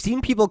 I've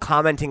seen people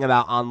commenting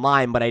about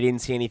online, but I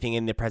didn't see anything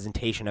in the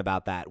presentation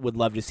about that. Would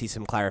love to see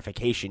some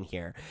clarification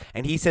here.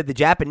 And he said the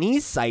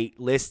Japanese site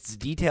lists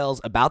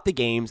details about the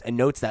games and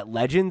notes that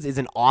Legends is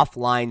an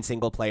offline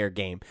single-player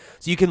game.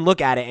 So you can look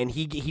at it, and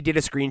he did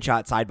a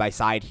screenshot side by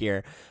side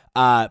here.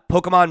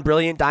 Pokemon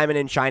Brilliant Diamond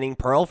and Shining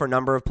Pearl for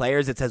number of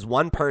players. It says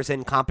 1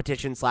 person,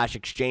 competition /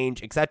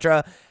 exchange,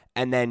 etc.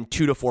 And then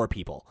 2 to 4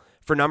 people.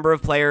 For number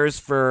of players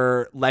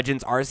for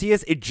Legends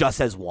Arceus, it just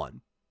says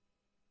 1.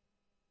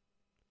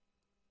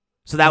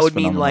 So that would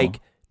mean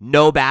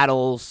no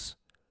battles,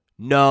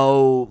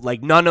 no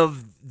none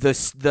of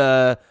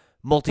the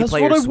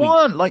multiplayer. That's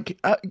what I want.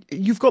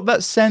 You've got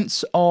that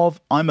sense of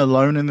I'm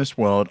alone in this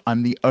world.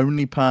 I'm the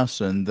only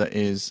person that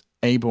is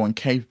able and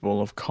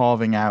capable of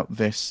carving out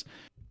this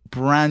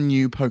brand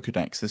new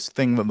Pokedex, this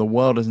thing that the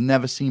world has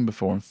never seen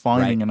before, and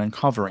finding and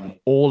uncovering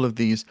all of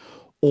these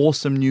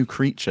awesome new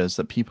creatures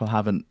that people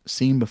haven't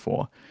seen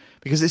before.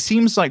 Because it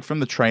seems like from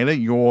the trailer,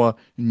 you're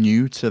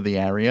new to the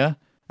area,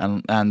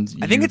 and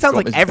I think it sounds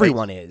like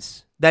everyone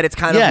is. That it's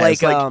kind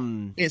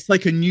of it's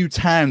like a new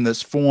town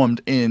that's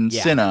formed in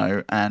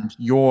Sinnoh, and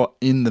you're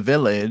in the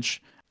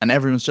village, and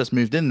everyone's just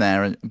moved in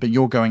there, but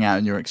you're going out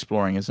and you're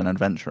exploring as an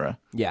adventurer.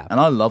 Yeah. And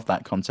I love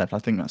that concept. I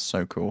think that's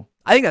so cool.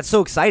 I think that's so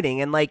exciting.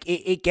 And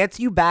it gets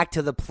you back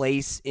to the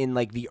place in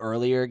the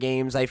earlier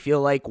games, I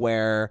feel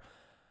where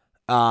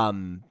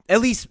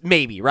at least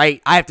maybe,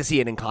 right? I have to see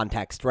it in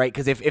context, right?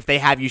 Because if they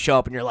have you show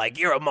up and you're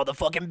you're a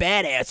motherfucking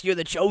badass, you're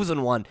the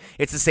chosen one,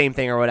 it's the same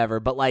thing or whatever.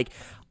 But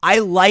I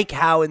like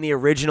how in the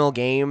original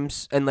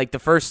games and the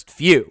first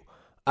few,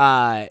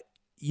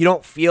 you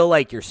don't feel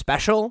like you're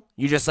special.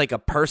 You're just a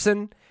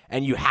person,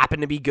 and you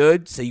happen to be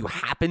good, so you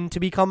happen to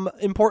become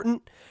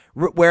important.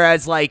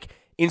 Whereas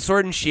in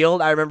Sword and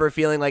Shield, I remember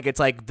feeling it's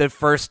the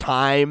first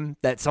time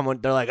that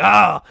they're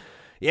oh,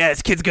 yeah,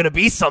 this kid's gonna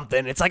be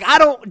something. It's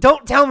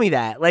don't tell me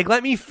that.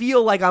 Let me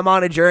feel I'm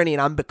on a journey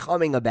and I'm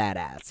becoming a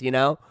badass,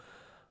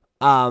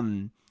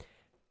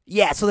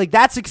 Yeah, so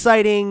that's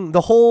exciting.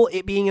 The whole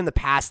it being in the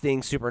past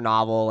thing, super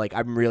novel.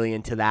 I'm really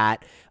into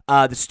that.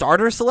 The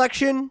starter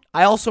selection,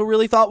 I also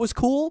really thought was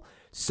cool.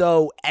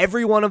 So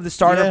every one of the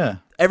starter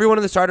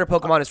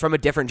Pokemon is from a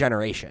different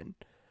generation.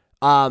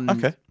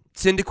 Okay.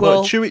 Cyndaquil.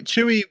 Well,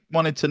 Chewy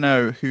wanted to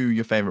know who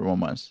your favorite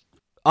one was.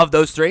 Of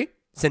those 3,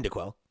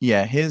 Cyndaquil.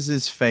 Yeah, his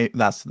is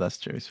that's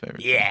Chewy's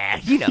favorite. Yeah,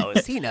 he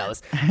knows. He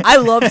knows. I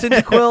love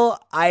Cyndaquil.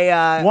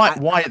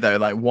 Why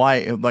though?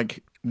 Why?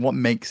 What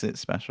makes it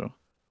special?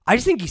 I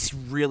just think he's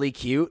really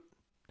cute.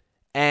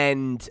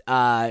 And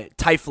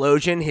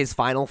Typhlosion, his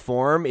final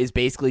form, is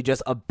basically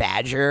just a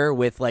badger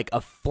with a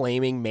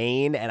flaming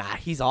mane, and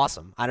he's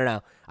awesome. I don't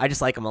know. I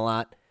just like him a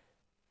lot.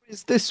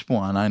 Is this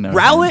one? I know.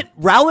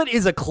 Rowlet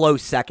is a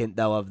close second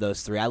though of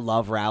those 3. I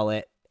love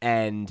Rowlet,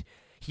 and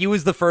he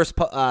was the first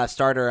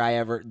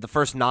starter the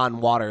first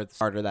non-water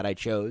starter that I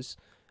chose.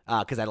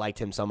 because I liked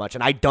him so much.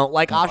 And I don't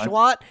like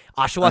Oshawott.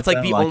 Oshawot's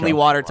like the only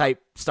water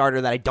type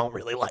starter that I don't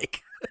really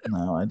like.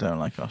 No, I don't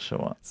like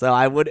Oshawott. So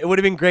it would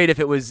have been great if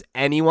it was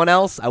anyone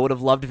else. I would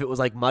have loved if it was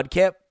like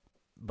Mudkip,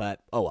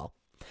 but oh well.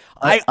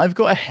 I've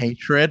got a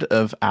hatred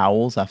of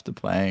owls after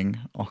playing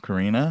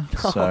Ocarina.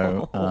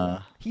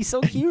 So he's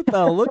so cute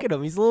though. Look at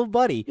him. He's a little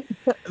buddy.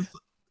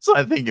 So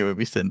I think it would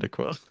be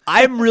Cyndaquil.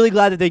 I'm really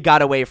glad that they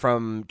got away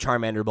from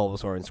Charmander,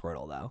 Bulbasaur, and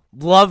Squirtle though.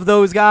 Love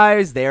those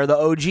guys. They're the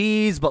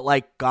OGs, but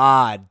like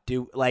God,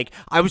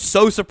 I was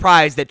so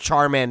surprised that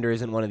Charmander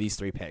isn't one of these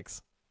 3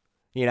 picks.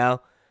 You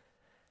know?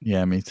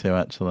 Yeah, me too,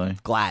 actually.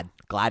 Glad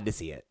to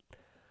see it.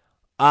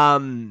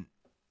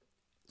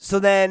 So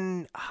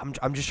then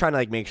I'm just trying to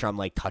like make sure I'm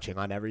like touching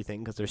on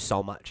everything because there's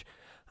so much.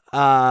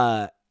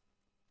 Okay,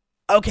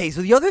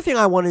 so the other thing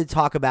I wanted to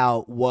talk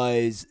about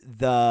was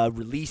the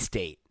release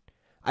date.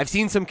 I've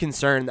seen some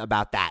concern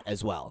about that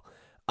as well.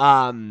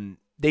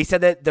 They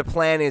said that the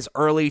plan is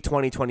early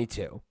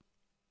 2022.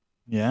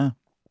 Yeah.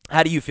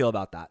 How do you feel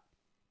about that?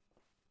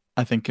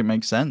 I think it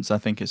makes sense. I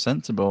think it's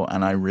sensible,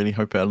 and I really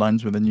hope it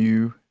aligns with a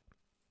new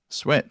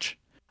Switch.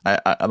 I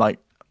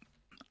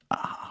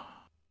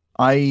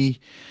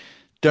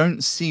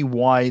don't see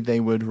why they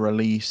would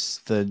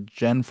release the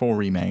Gen 4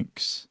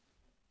 remakes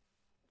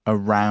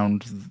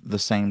around the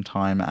same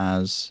time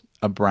as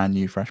a brand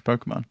new fresh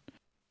Pokemon.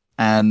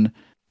 And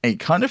it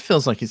kind of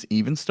feels like it's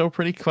even still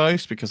pretty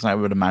close because I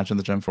would imagine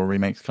the Gen 4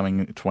 remakes coming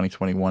in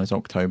 2021 is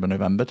October,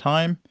 November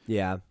time.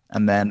 Yeah.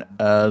 And then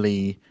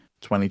early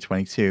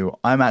 2022,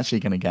 I'm actually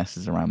going to guess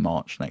is around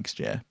March next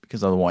year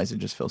because otherwise it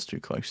just feels too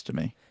close to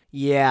me.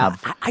 Yeah,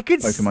 I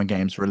could Pokemon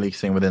games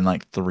releasing within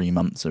like 3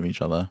 months of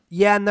each other.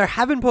 Yeah, and there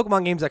have been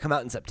Pokemon games that come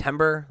out in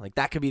September. Like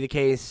that could be the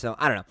case. So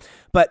I don't know,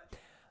 but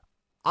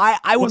I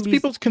wouldn't. What's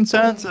people's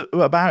concerns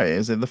about it?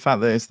 Is it the fact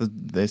that it's the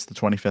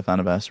 25th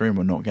anniversary and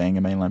we're not getting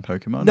a mainline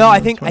Pokemon? No, I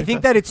think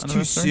that it's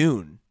too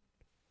soon.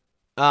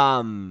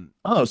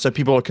 Oh, so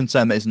people are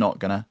concerned that it's not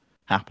gonna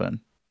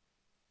happen,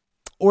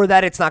 or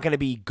that it's not gonna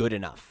be good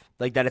enough.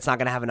 Like that it's not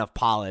gonna have enough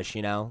polish.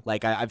 You know,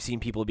 like I've seen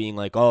people being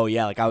like, "Oh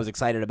yeah," like I was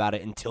excited about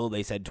it until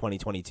they said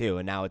 2022,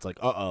 and now it's like,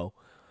 "Uh-oh."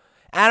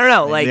 I don't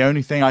know. Like the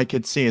only thing I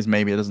could see is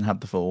maybe it doesn't have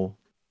the full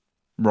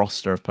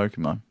roster of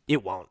Pokemon.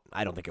 It won't.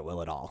 I don't think it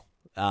will at all.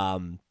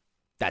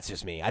 That's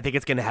just me. I think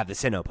it's going to have the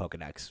Sinnoh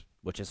Pokedex,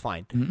 which is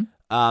fine.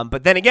 Mm-hmm.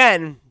 But then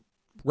again,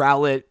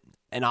 Rowlet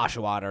and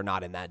Oshawott are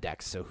not in that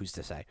dex, so who's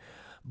to say?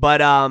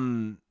 But,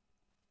 oh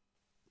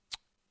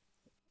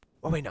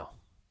wait, no.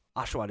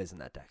 Oshawott is in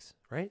that dex,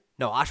 right?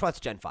 No, Oshawott's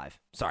Gen 5.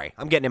 Sorry,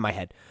 I'm getting in my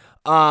head.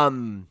 I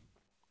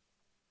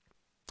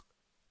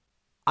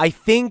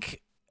think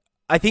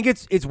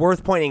it's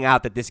worth pointing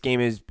out that this game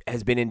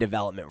has been in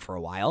development for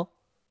a while,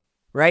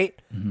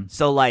 right? Mm-hmm.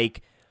 So,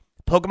 like,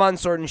 Pokemon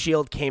Sword and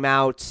Shield came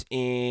out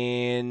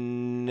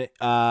in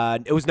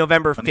it was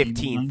November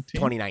 15th,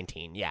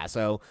 2019. Yeah,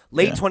 so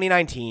late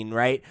 2019,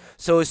 right?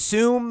 So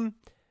assume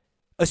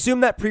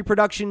that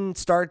pre-production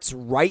starts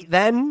right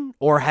then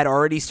or had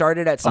already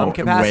started at some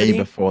capacity. Way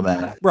before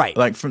that. Right.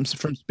 Like from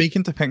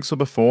speaking to Pixel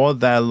before,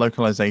 their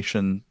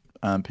localization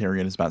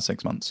period is about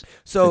 6 months.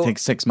 So it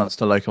takes 6 months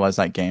to localize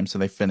that game, so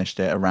they finished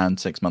it around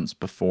 6 months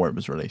before it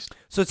was released.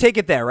 So take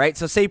it there, right?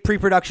 So say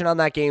pre-production on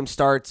that game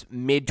starts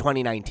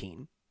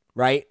mid-2019.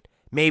 Right?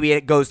 Maybe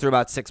it goes through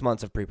about 6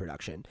 months of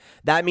pre-production.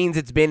 That means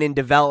it's been in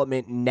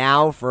development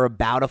now for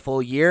about a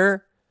full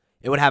year.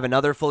 It would have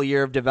another full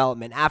year of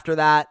development after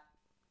that.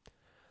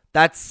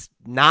 That's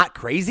not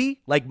crazy.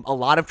 Like a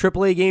lot of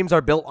AAA games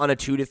are built on a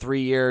 2 to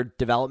 3 year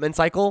development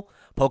cycle.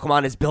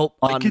 Pokemon is built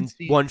on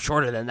one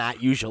shorter than that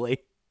usually.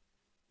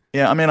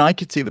 Yeah, I mean, I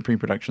could see the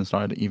pre-production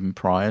started even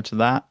prior to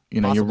that.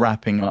 You know, Possibly. You're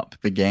wrapping up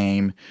the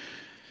game.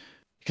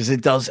 Because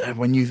it does,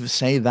 when you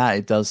say that,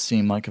 it does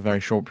seem like a very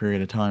short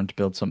period of time to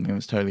build something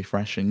that's totally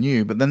fresh and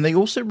new. But then they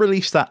also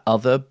released that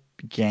other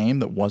game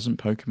that wasn't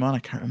Pokemon. I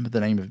can't remember the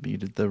name of it. You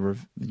did the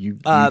you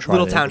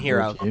Little Town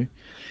Hero. Review.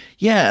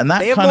 Yeah, and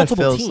that kind of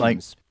feels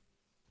like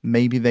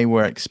maybe they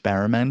were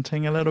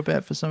experimenting a little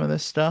bit for some of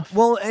this stuff.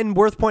 Well, and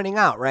worth pointing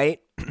out,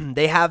 right?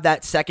 They have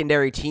that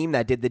secondary team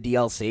that did the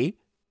DLC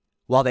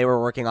while they were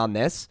working on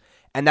this,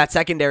 and that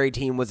secondary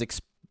team was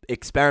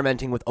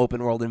experimenting with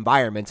open world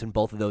environments in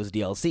both of those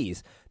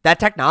DLCs. That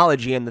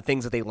technology and the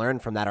things that they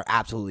learned from that are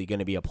absolutely going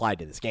to be applied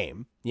to this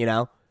game, you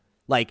know?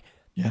 Like,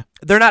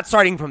 They're not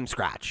starting from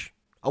scratch.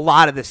 A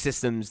lot of the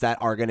systems that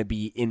are going to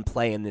be in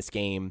play in this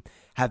game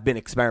have been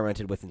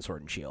experimented with in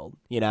Sword and Shield,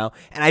 you know?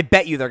 And I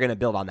bet you they're going to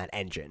build on that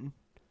engine.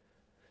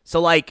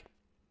 So, like,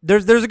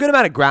 there's a good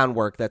amount of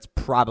groundwork that's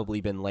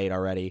probably been laid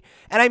already.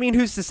 And I mean,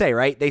 who's to say,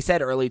 right? They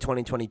said early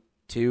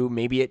 2022,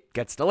 maybe it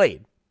gets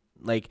delayed.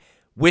 Like,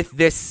 with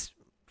this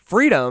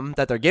freedom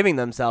that they're giving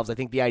themselves, I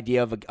think the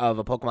idea of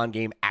a Pokemon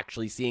game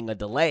actually seeing a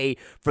delay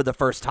for the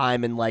first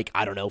time in, like,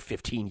 I don't know,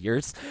 15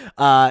 years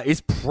is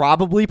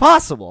probably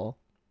possible.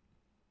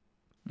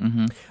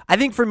 Mm-hmm. I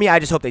think for me, I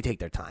just hope they take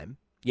their time.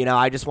 You know,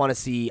 I want to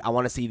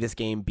see this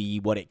game be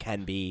what it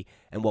can be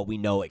and what we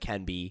know it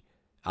can be,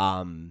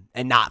 and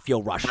not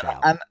feel rushed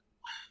out.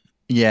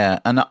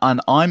 And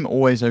I'm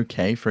always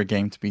okay for a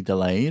game to be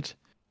delayed.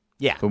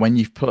 Yeah. But when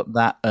you've put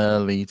that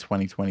early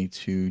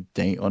 2022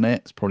 date on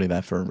it, it's probably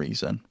there for a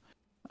reason.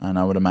 And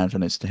I would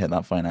imagine it's to hit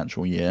that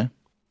financial year.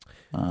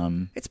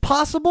 It's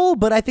possible,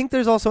 but I think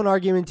there's also an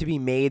argument to be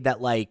made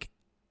that like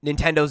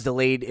Nintendo's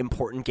delayed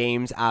important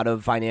games out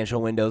of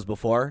financial windows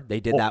before. They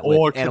did that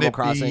with Animal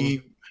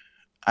Crossing.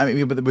 I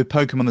mean, but with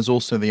Pokemon, there's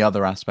also the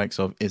other aspects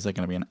of, is there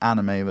going to be an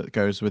anime that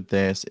goes with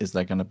this? Is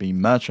there going to be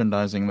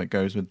merchandising that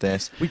goes with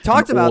this? We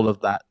talked about all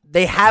of that.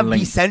 They have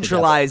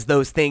decentralized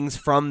those things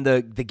from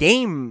the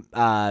game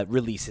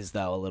releases,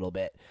 though, a little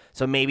bit.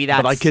 So maybe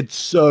that's... But I could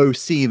so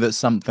see that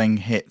something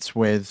hits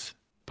with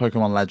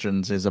Pokemon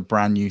Legends is a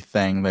brand new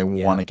thing. They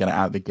want to get it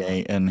out the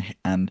gate,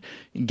 and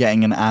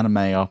getting an anime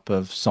up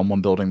of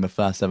someone building the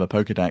first ever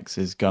Pokedex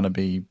is going to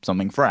be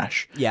something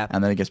fresh. Yeah.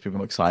 And then it gets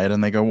people excited,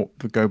 and they go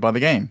buy the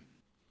game.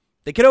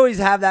 They could always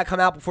have that come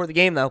out before the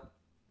game, though.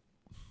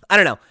 I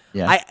don't know.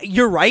 Yeah.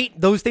 You're right.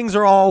 Those things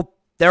are all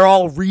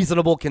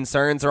reasonable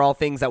concerns. They're all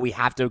things that we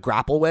have to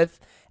grapple with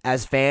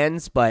as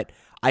fans. But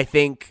I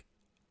think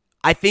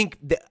I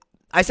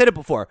said it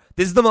before.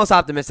 This is the most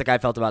optimistic I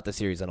felt about the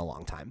series in a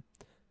long time.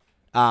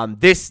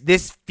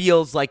 This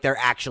feels like they're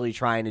actually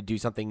trying to do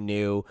something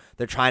new.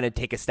 They're trying to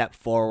take a step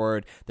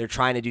forward. They're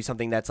trying to do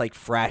something that's like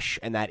fresh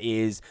and that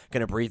is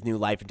going to breathe new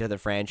life into the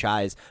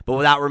franchise, but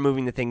without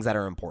removing the things that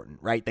are important,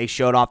 right? They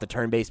showed off the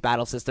turn-based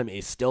battle system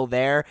is still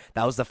there.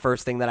 That was the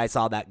first thing that I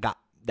saw that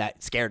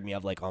scared me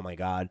of like, oh my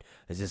God,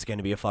 is this going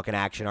to be a fucking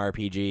action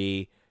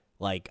RPG?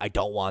 Like, I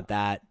don't want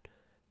that.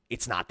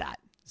 It's not that.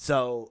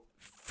 So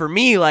for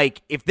me,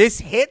 like, if this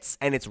hits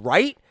and it's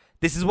right,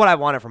 this is what I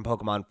wanted from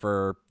Pokemon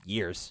for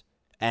years.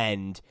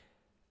 And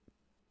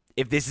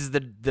if this is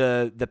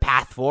the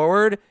path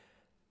forward,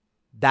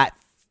 that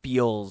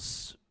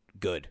feels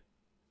good.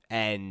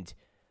 And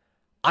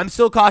I'm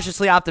still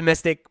cautiously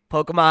optimistic.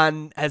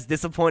 Pokemon has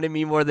disappointed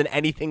me more than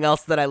anything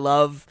else that I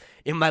love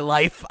in my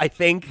life, I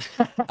think.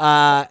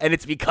 And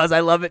it's because I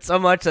love it so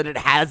much that it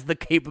has the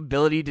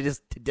capability to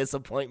just to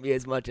disappoint me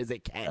as much as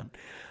it can.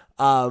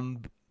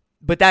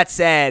 But that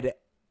said,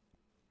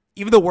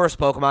 even the worst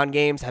Pokemon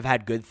games have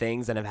had good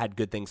things and have had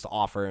good things to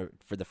offer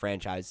for the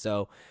franchise.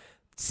 So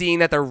seeing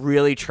that they're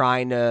really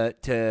trying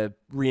to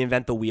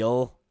reinvent the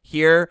wheel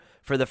here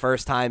for the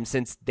first time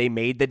since they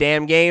made the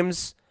damn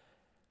games,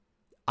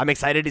 I'm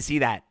excited to see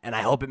that. And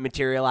I hope it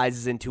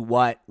materializes into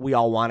what we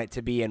all want it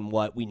to be and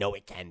what we know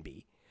it can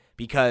be.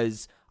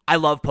 Because I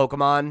love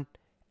Pokemon,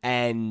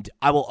 and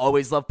I will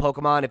always love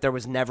Pokemon. If there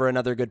was never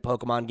another good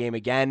Pokemon game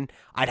again,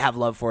 I'd have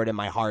love for it in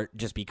my heart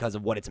just because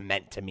of what it's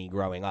meant to me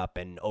growing up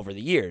and over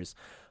the years.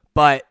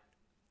 But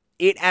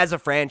it as a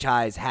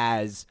franchise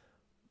has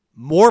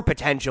more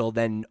potential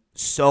than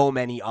so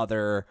many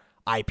other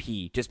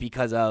IP just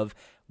because of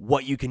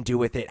what you can do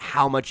with it,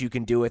 how much you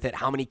can do with it,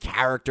 how many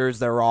characters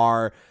there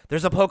are.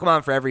 There's a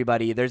Pokemon for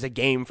everybody. There's a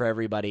game for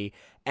everybody.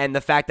 And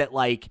the fact that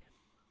like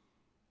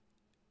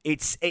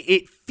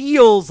it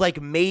feels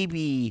like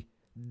maybe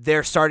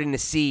they're starting to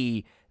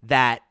see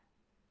that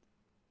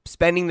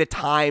spending the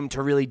time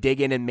to really dig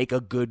in and make a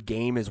good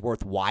game is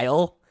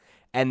worthwhile,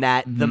 and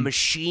that the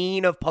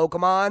machine of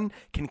Pokemon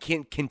can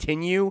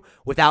continue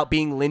without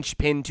being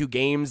linchpinned to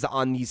games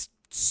on these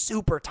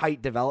super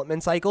tight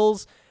development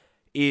cycles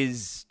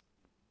is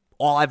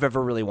all I've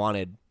ever really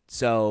wanted.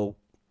 So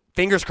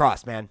fingers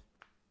crossed, man.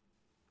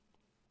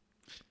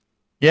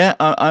 Yeah,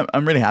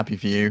 I'm really happy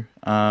for you.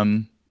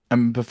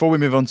 And before we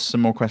move on to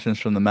some more questions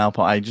from the mail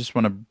pot, I just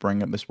want to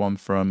bring up this one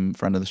from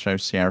friend of the show,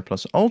 Sierra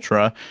Plus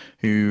Ultra,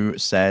 who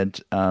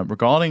said,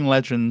 regarding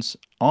Legends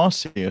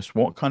Arceus,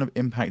 what kind of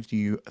impact do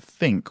you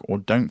think or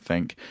don't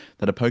think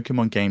that a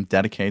Pokemon game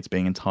dedicated to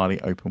being entirely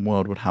open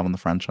world would have on the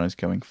franchise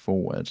going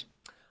forward?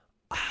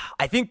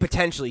 I think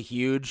potentially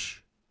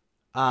huge.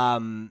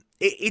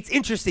 It's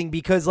interesting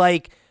because,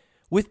 like,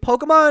 with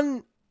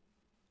Pokemon,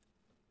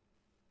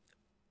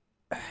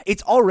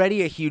 it's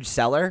already a huge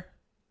seller.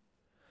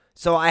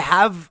 So I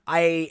have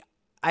a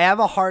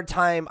hard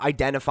time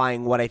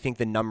identifying what I think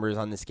the numbers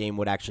on this game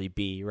would actually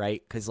be,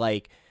 right? Because,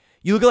 like,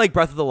 you look at, like,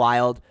 Breath of the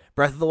Wild.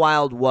 Breath of the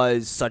Wild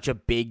was such a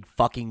big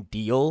fucking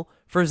deal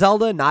for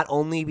Zelda, not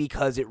only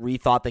because it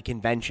rethought the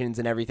conventions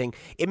and everything.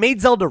 It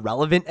made Zelda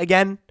relevant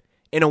again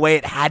in a way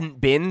it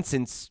hadn't been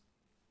since,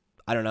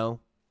 I don't know,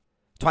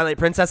 Twilight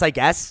Princess, I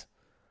guess.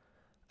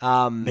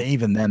 But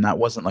even then, that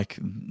wasn't like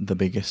the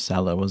biggest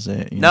seller, was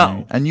it? You No.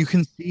 know? And you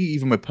can see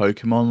even with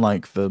Pokemon,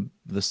 like the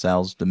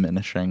sales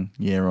diminishing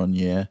year on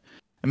year.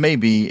 And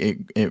maybe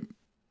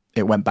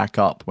it went back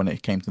up when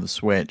it came to the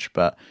Switch,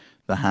 but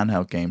the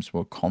handheld games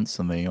were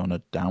constantly on a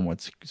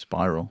downward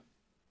spiral.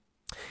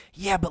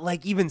 Yeah, but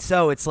like even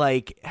so, it's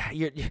like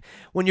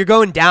when you're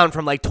going down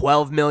from like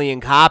 12 million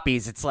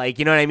copies, it's like,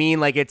 you know what I mean?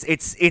 Like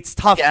it's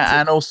tough.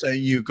 Yeah, and also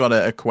you got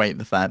to equate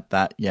the fact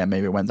that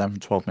maybe it went down from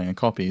 12 million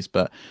copies,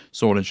 but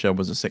Sword and Shield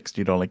was a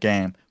 $60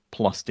 game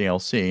plus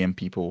DLC, and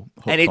people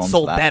and it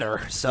sold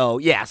better. So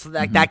yeah, so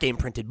that game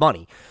printed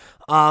money.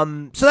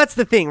 So that's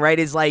the thing, right?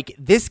 Is like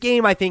this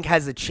game I think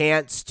has a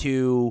chance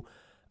to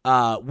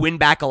win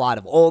back a lot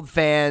of old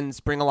fans,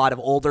 bring a lot of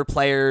older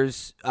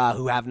players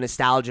who have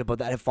nostalgia but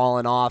that have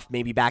fallen off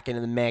maybe back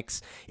into the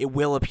mix. It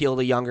will appeal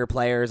to younger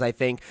players, I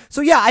think.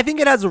 So yeah, I think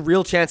it has a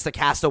real chance to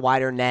cast a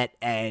wider net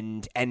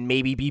and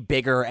maybe be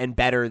bigger and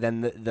better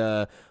than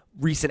the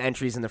recent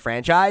entries in the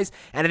franchise.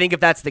 And I think if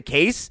that's the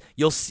case,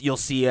 you'll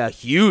see a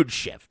huge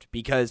shift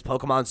because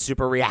Pokemon's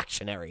super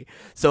reactionary.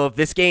 So if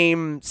this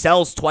game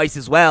sells twice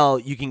as well,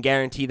 you can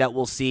guarantee that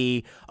we'll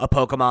see a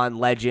Pokemon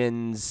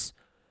Legends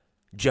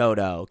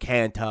Johto,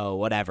 Kanto,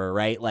 whatever,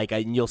 right? Like,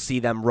 and you'll see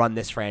them run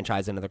this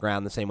franchise into the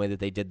ground the same way that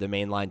they did the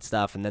mainline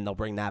stuff, and then they'll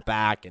bring that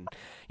back, and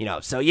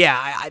so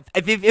yeah,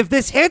 if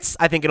this hits,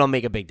 I think it'll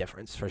make a big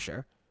difference for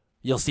sure.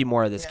 You'll see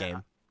more of this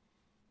game.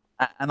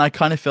 And I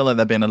kind of feel like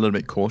they're being a little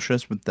bit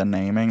cautious with the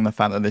naming. The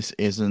fact that this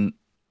isn't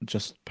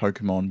just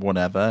Pokemon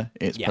whatever,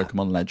 it's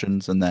Pokemon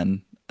Legends and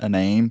then a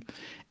name.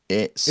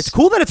 It's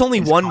cool that it's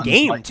only one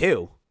game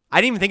too.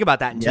 I didn't even think about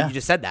that until you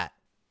just said that.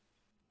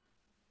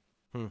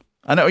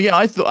 I know, yeah,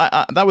 I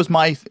thought that was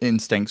my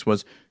instincts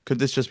was, could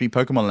this just be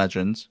Pokemon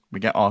Legends? We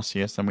get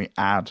Arceus and we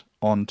add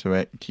onto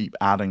it, keep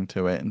adding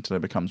to it until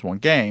it becomes one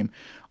game.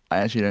 I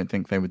actually don't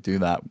think they would do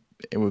that.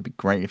 It would be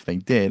great if they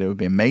did. It would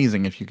be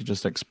amazing if you could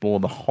just explore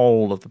the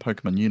whole of the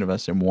Pokemon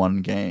universe in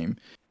one game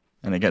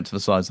and it get to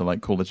the size of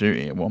like Call of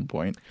Duty at one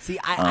point. See,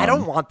 I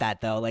don't want that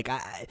though. Like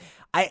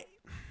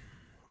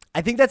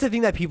I think that's the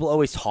thing that people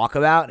always talk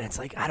about, and it's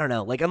like, I don't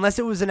know, like unless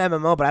it was an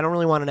MMO, but I don't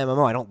really want an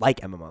MMO. I don't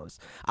like MMOs.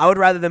 I would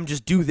rather them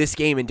just do this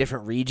game in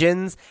different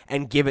regions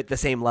and give it the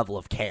same level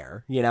of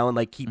care, and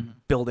like keep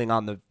building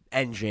on the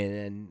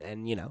engine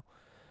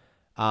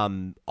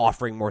and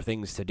offering more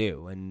things to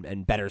do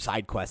and better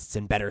side quests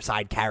and better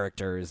side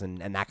characters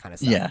and that kind of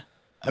stuff. Yeah,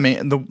 I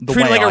mean the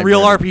treat way it like a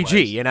real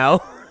RPG,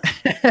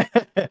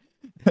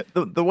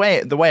 the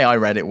way I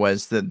read it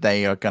was that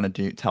they are going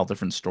to tell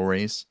different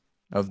stories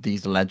of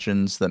these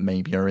legends that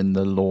maybe are in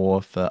the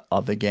lore for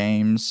other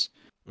games,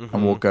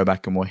 and we'll go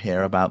back and we'll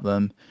hear about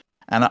them,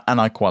 and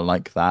I quite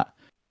like that.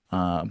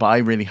 But I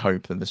really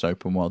hope that this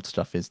open world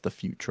stuff is the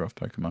future of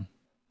Pokemon.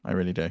 I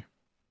really do,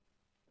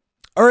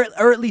 or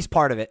at least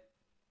part of it.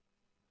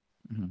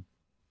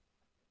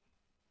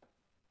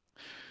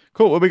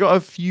 Cool. Well, we got a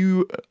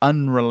few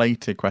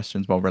unrelated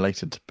questions,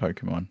 related to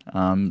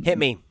Pokemon. Hit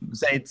me.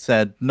 Zaid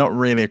said, not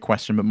really a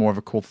question, but more of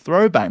a cool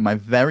throwback. My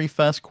very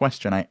first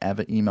question I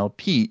ever emailed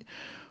Pete,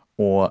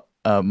 or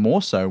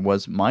more so,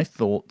 was my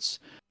thoughts.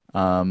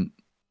 Or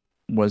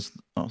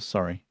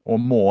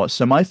more.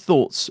 So my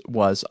thoughts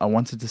was I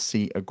wanted to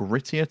see a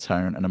grittier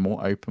tone and a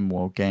more open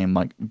world game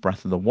like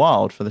Breath of the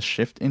Wild for the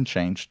shift in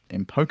change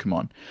in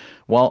Pokemon.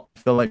 Well, I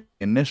feel like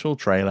the initial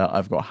trailer,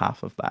 I've got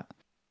half of that.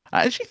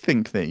 I actually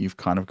think that you've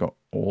kind of got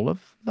all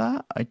of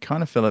that. I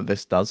kind of feel like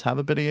this does have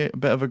a bit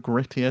of a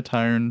grittier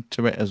tone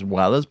to it as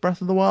well as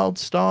Breath of the Wild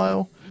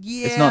style.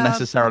 Yeah. It's not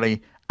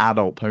necessarily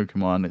adult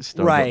Pokemon. It's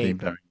still got the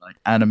very like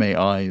anime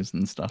eyes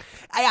and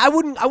stuff. I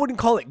wouldn't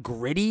call it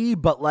gritty,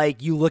 but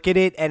like you look at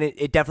it and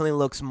it definitely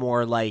looks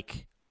more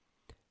like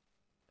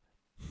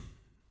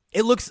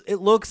it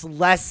looks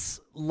less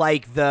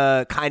like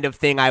the kind of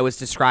thing I was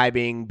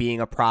describing being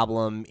a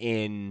problem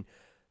in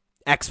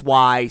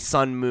XY,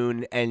 Sun,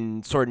 Moon,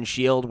 and Sword and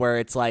Shield, where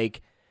it's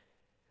like,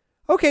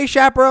 okay,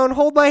 chaperone,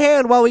 hold my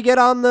hand while we get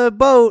on the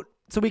boat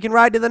so we can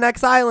ride to the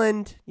next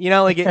island.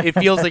 Like it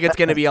feels like it's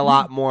going to be a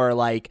lot more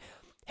like,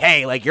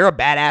 hey, like you're a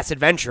badass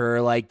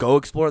adventurer, like go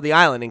explore the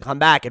island and come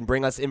back and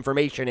bring us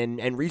information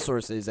and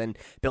resources and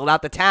build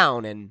out the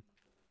town. And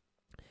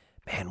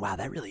man, wow,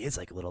 that really is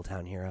like a little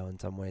town hero in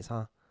some ways,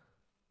 huh?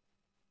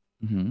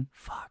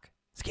 Fuck,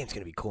 this game's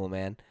going to be cool,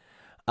 man.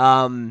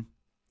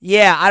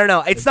 Yeah, I don't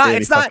know. It's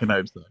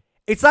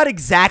not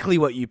exactly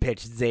what you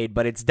pitched, Zaid,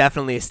 but it's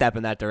definitely a step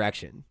in that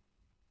direction.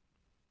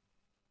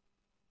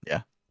 Yeah.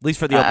 At least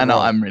for the open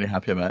world. I'm really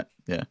happy about it.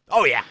 Yeah.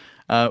 Oh, yeah.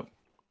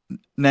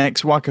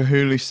 Next,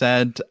 Wakahulu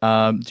said,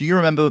 do you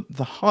remember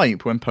the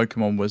hype when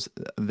Pokemon was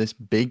this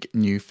big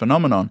new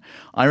phenomenon?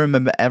 I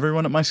remember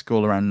everyone at my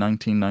school around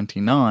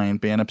 1999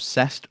 being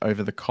obsessed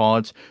over the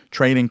cards,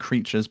 trading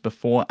creatures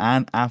before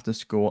and after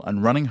school,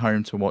 and running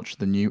home to watch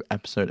the new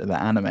episode of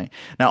the anime.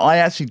 Now, I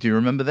actually do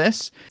remember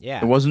this. Yeah.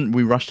 It wasn't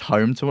we rushed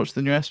home to watch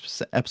the new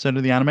episode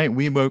of the anime.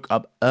 We woke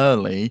up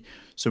early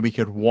so we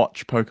could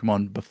watch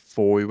Pokemon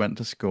before we went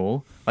to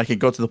school. Like, it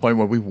got to the point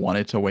where we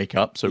wanted to wake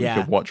up so we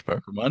could watch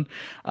Pokemon.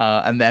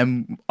 And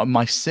then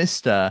my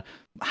sister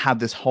had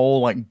this whole,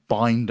 like,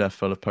 binder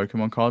full of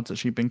Pokemon cards that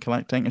she'd been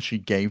collecting, and she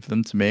gave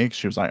them to me because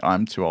she was like,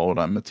 I'm too old,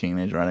 I'm a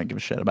teenager, I don't give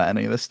a shit about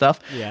any of this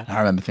stuff. Yeah. And I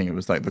remember thinking it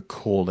was, like, the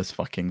coolest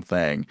fucking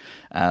thing.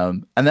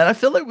 And then I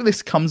feel like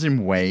this comes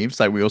in waves.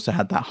 Like, we also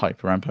had that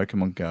hype around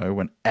Pokemon Go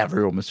when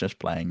everyone was just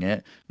playing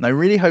it. And I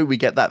really hope we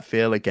get that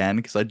feel again,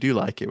 because I do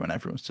like it when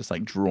everyone's just,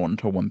 like, drawn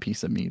to one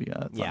piece of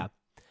media. Yeah.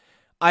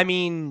 I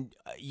mean,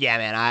 yeah,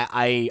 man,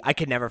 I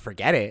could never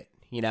forget it.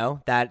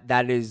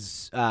 That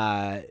is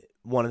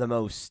one of the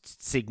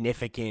most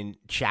significant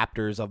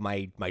chapters of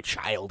my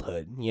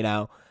childhood.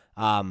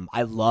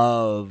 I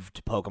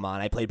loved Pokemon.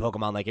 I played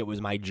Pokemon like it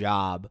was my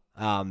job.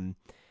 And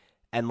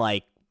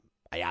like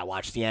I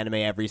watched the anime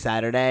every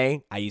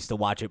Saturday. I used to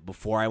watch it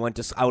before I went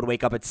to. I would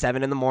wake up at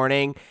 7 in the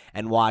morning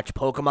and watch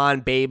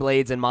Pokemon,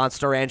 Beyblades, and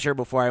Monster Rancher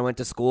before I went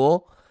to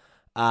school.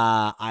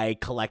 I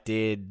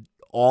collected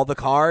all the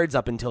cards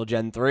up until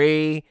Gen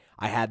 3.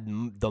 I had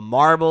the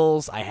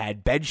marbles. I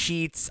had bed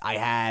sheets. I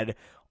had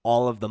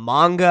all of the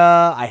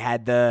manga. I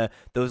had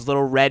those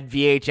little red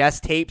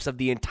VHS tapes of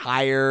the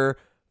entire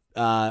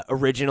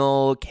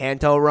original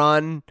Kanto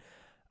run.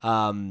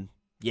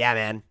 Yeah,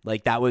 man,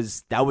 like that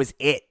was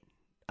it.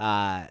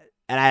 And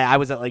I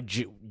was at like,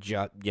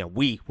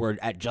 we were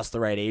at just the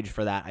right age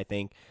for that, I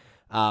think.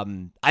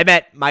 I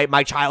met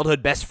my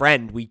childhood best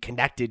friend. We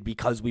connected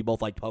because we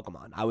both liked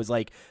Pokemon. I was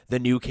like the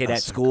new kid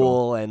at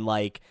school, and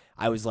like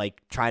I was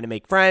like trying to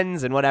make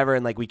friends and whatever,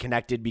 and like we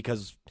connected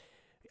because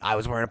I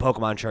was wearing a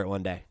Pokemon shirt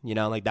one day.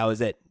 Like that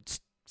was it.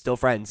 Still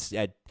friends.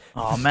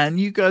 Oh man,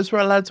 you guys were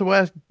allowed to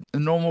wear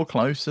normal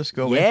clothes to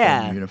school.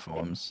 Yeah,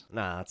 uniforms.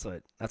 Nah,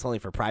 that's only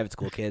for private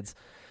school kids.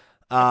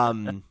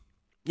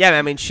 Yeah,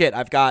 I mean, shit.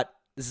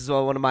 This is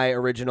one of my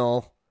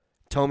original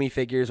Tomy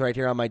figures right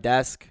here on my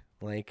desk.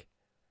 Like,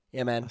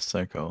 yeah, man. That's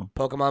so cool.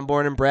 Pokemon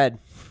born and bred.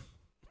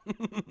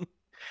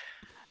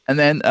 And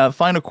then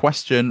final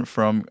question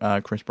from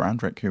Chris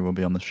Brandrick, who will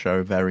be on the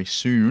show very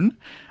soon.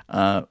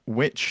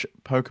 Which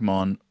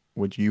Pokemon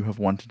would you have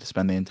wanted to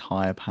spend the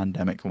entire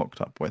pandemic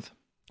locked up with?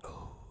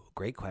 Oh,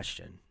 great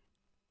question.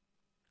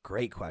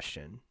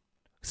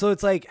 So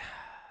it's like,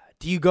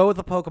 do you go with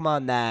a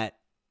Pokemon that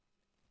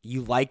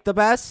you like the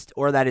best,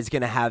 or that is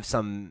going to have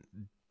some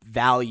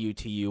value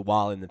to you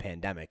while in the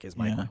pandemic? Is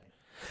my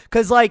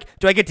Because, like,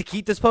 do I get to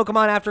keep this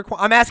Pokemon after?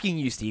 I'm asking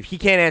you, Steve. He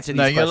can't answer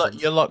these questions. No,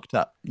 you're locked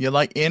up. You're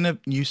like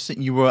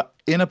you were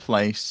in a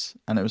place,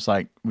 and it was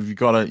like you've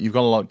got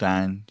to lock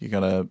down. You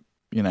got to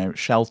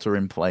shelter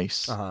in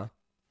place.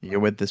 You're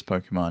with this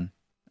Pokemon,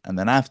 and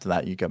then after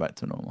that, you go back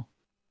to normal.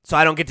 So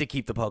I don't get to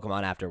keep the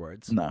Pokemon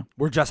afterwards. No,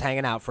 we're just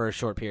hanging out for a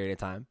short period of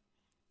time.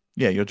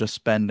 Yeah, you're just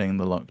spending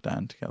the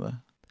lockdown together.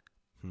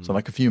 So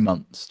like a few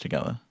months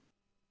together.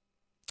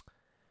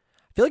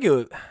 I feel like it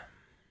would.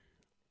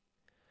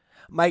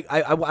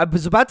 I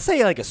was about to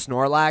say like a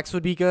Snorlax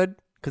would be good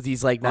because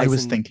he's like nice. I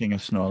was thinking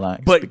of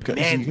Snorlax, but because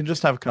man, you can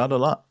just have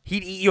cuddle up.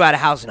 He'd eat you out of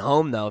house and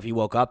home though if he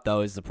woke up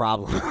though is the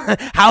problem.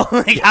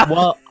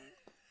 Well,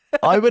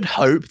 I would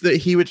hope that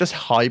he would just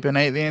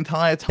hibernate the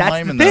entire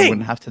time and then I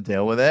wouldn't have to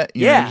deal with it.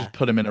 You know, just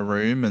put him in a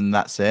room and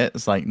that's it.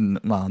 It's like,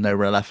 well, no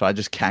real effort. I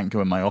just can't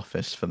go in my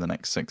office for the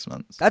next 6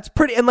 months. That's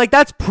pretty, and like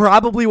that's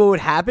probably what would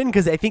happen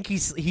because I think he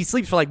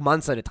sleeps for like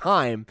months at a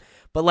time.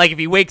 But like if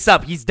he wakes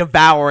up, he's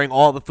devouring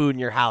all the food in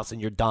your house and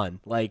you're done.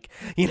 Like,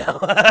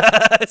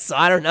 so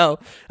I don't know.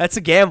 That's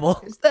a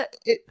gamble.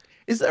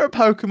 Is there a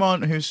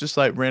Pokemon who's just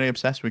like really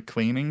obsessed with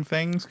cleaning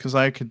things? Because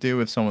I could do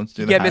with someone to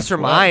do that. Yeah, Mr.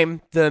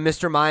 Mime. The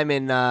Mr. Mime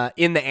in the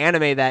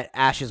anime that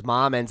Ash's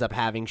mom ends up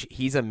having,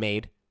 he's a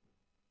maid.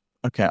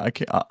 Okay,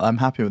 I'm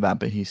happy with that,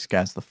 but he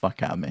scares the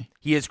fuck out of me.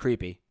 He is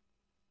creepy.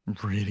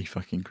 Really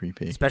fucking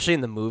creepy. Especially in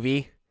the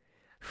movie.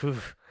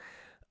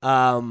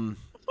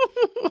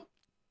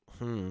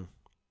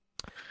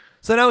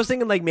 So now I was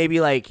thinking like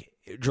maybe like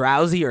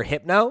Drowsy or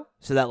Hypno,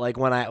 so that like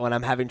when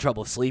I'm having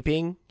trouble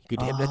sleeping, he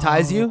could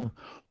hypnotize you.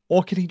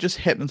 Or could he just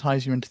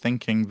hypnotize you into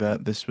thinking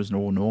that this was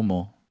all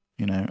normal,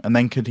 And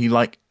then could he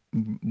like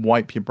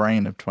wipe your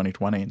brain of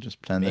 2020 and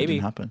just pretend that didn't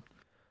happen?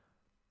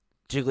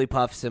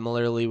 Jigglypuff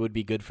similarly would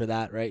be good for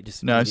that, right?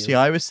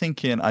 I was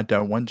thinking I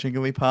don't want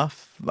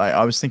Jigglypuff. Like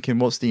I was thinking,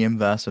 what's the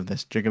inverse of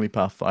this?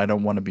 Jigglypuff. I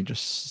don't want to be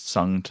just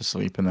sung to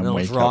sleep and then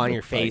wake up. Draw on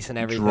your face and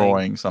everything.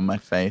 Drawings on my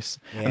face,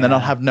 and then I'll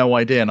have no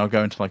idea, and I'll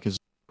go into like a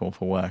call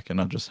for work, and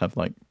I'll just have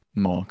like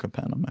marker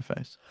pen on my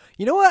face.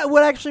 You know what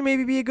would actually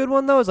maybe be a good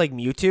one though is like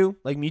Mewtwo.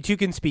 Like Mewtwo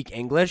can speak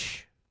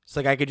English, so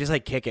like I could just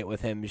like kick it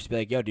with him, just be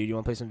like, "Yo, dude, you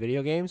want to play some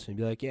video games?" And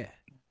he'd be like, "Yeah."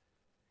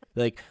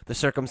 Like the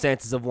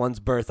circumstances of one's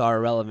birth are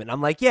irrelevant. I'm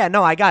like, yeah,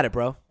 no, I got it,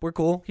 bro. We're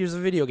cool. Here's a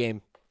video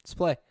game. Let's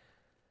play.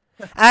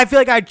 And I feel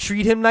like I'd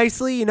treat him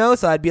nicely,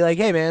 So I'd be like,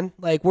 hey, man,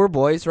 like we're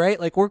boys, right?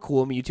 Like we're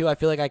cool, Mewtwo. I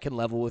feel like I can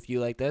level with you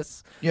like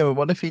this. Yeah, but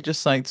what if he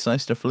just like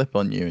decides to flip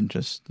on you and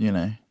just,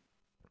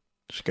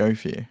 just go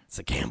for you? It's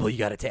a gamble you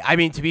got to take. I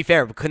mean, to be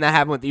fair, but couldn't that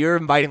happen with you're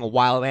inviting a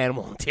wild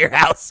animal into your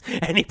house?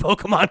 Any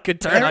Pokemon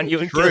could turn on you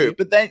and kill you.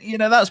 But then,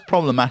 that's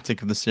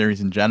problematic of the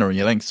series in general.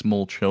 You like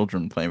small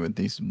children play with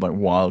these like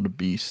wild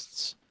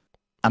beasts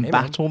and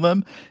battle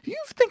them. If you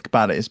think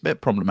about it, it's a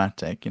bit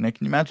problematic. Can you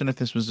imagine if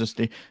this was just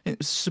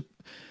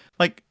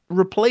like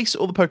replace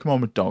all the Pokemon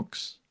with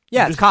dogs?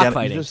 Yeah, it's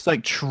cockfighting. You're just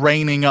like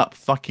training up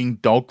fucking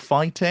dog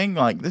fighting.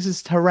 Like this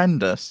is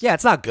horrendous. Yeah,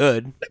 it's not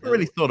good. Never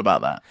really thought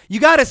about that.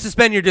 You got to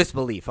suspend your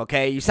disbelief,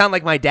 okay? You sound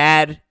like my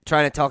dad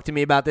trying to talk to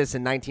me about this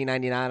in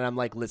 1999, and I'm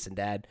like, listen,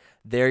 Dad,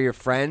 they're your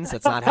friends.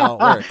 That's not how it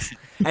works.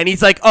 And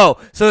he's like, oh,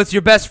 so it's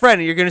your best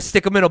friend, and you're gonna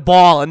stick them in a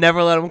ball and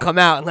never let them come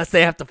out unless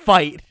they have to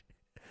fight.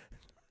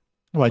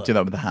 Well, I do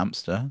that with a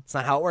hamster. It's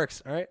not how it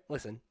works. All right,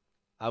 listen,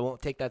 I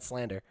won't take that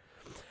slander.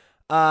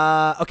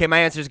 Okay, my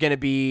answer is going to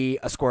be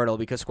a Squirtle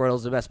because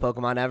Squirtle's the best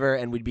Pokemon ever,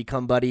 and we'd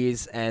become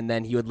buddies, and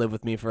then he would live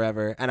with me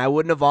forever. And I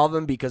wouldn't evolve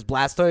him because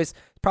Blastoise is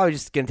probably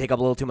just going to take up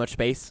a little too much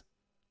space.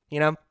 you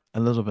know? A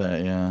little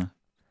bit, yeah.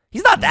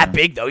 He's not that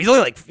big, though.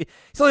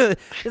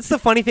 It's the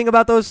funny thing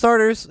about those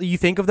starters. You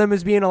think of them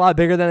as being a lot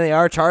bigger than they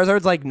are.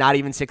 Charizard's like not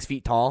even 6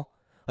 feet tall.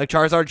 Like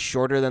Charizard's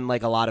shorter than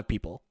like a lot of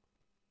people.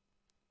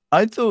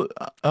 I thought,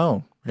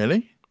 oh,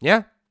 really?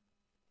 Yeah.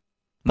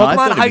 No, I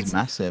thought it was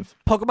massive.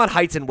 Pokemon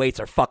heights and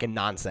weights are fucking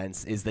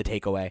nonsense is the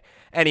takeaway.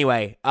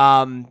 Anyway,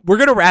 we're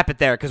going to wrap it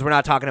there because we're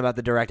not talking about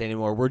the Direct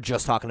anymore. We're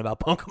just talking about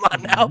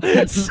Pokemon now.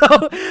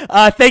 So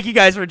thank you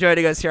guys for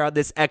joining us here on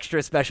this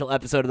extra special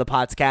episode of the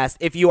PotsCast.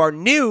 If you are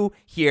new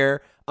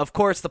here, of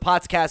course, the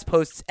PotsCast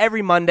posts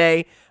every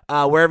Monday.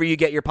 Wherever you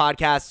get your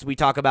podcasts, we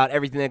talk about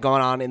everything that's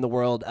going on in the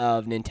world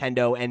of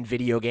Nintendo and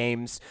video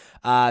games.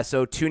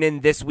 So tune in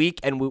this week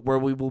where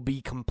we will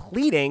be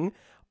completing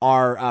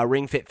our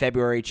Ring Fit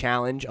February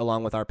challenge,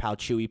 along with our pal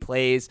Chewy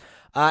Plays,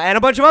 and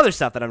a bunch of other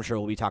stuff that I'm sure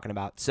we'll be talking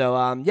about.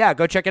 So, yeah,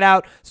 go check it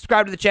out.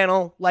 Subscribe to the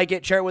channel, like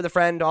it, share it with a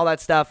friend, all that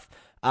stuff.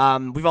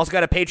 We've also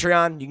got a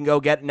Patreon. You can go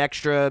get an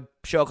extra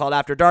show called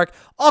After Dark.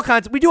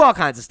 We do all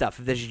kinds of stuff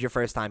if this is your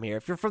first time here.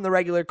 If you're from the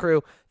regular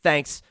crew,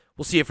 thanks.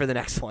 We'll see you for the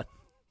next one.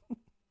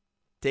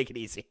 Take it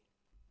easy.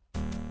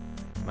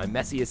 My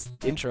messiest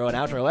intro and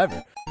outro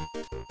ever.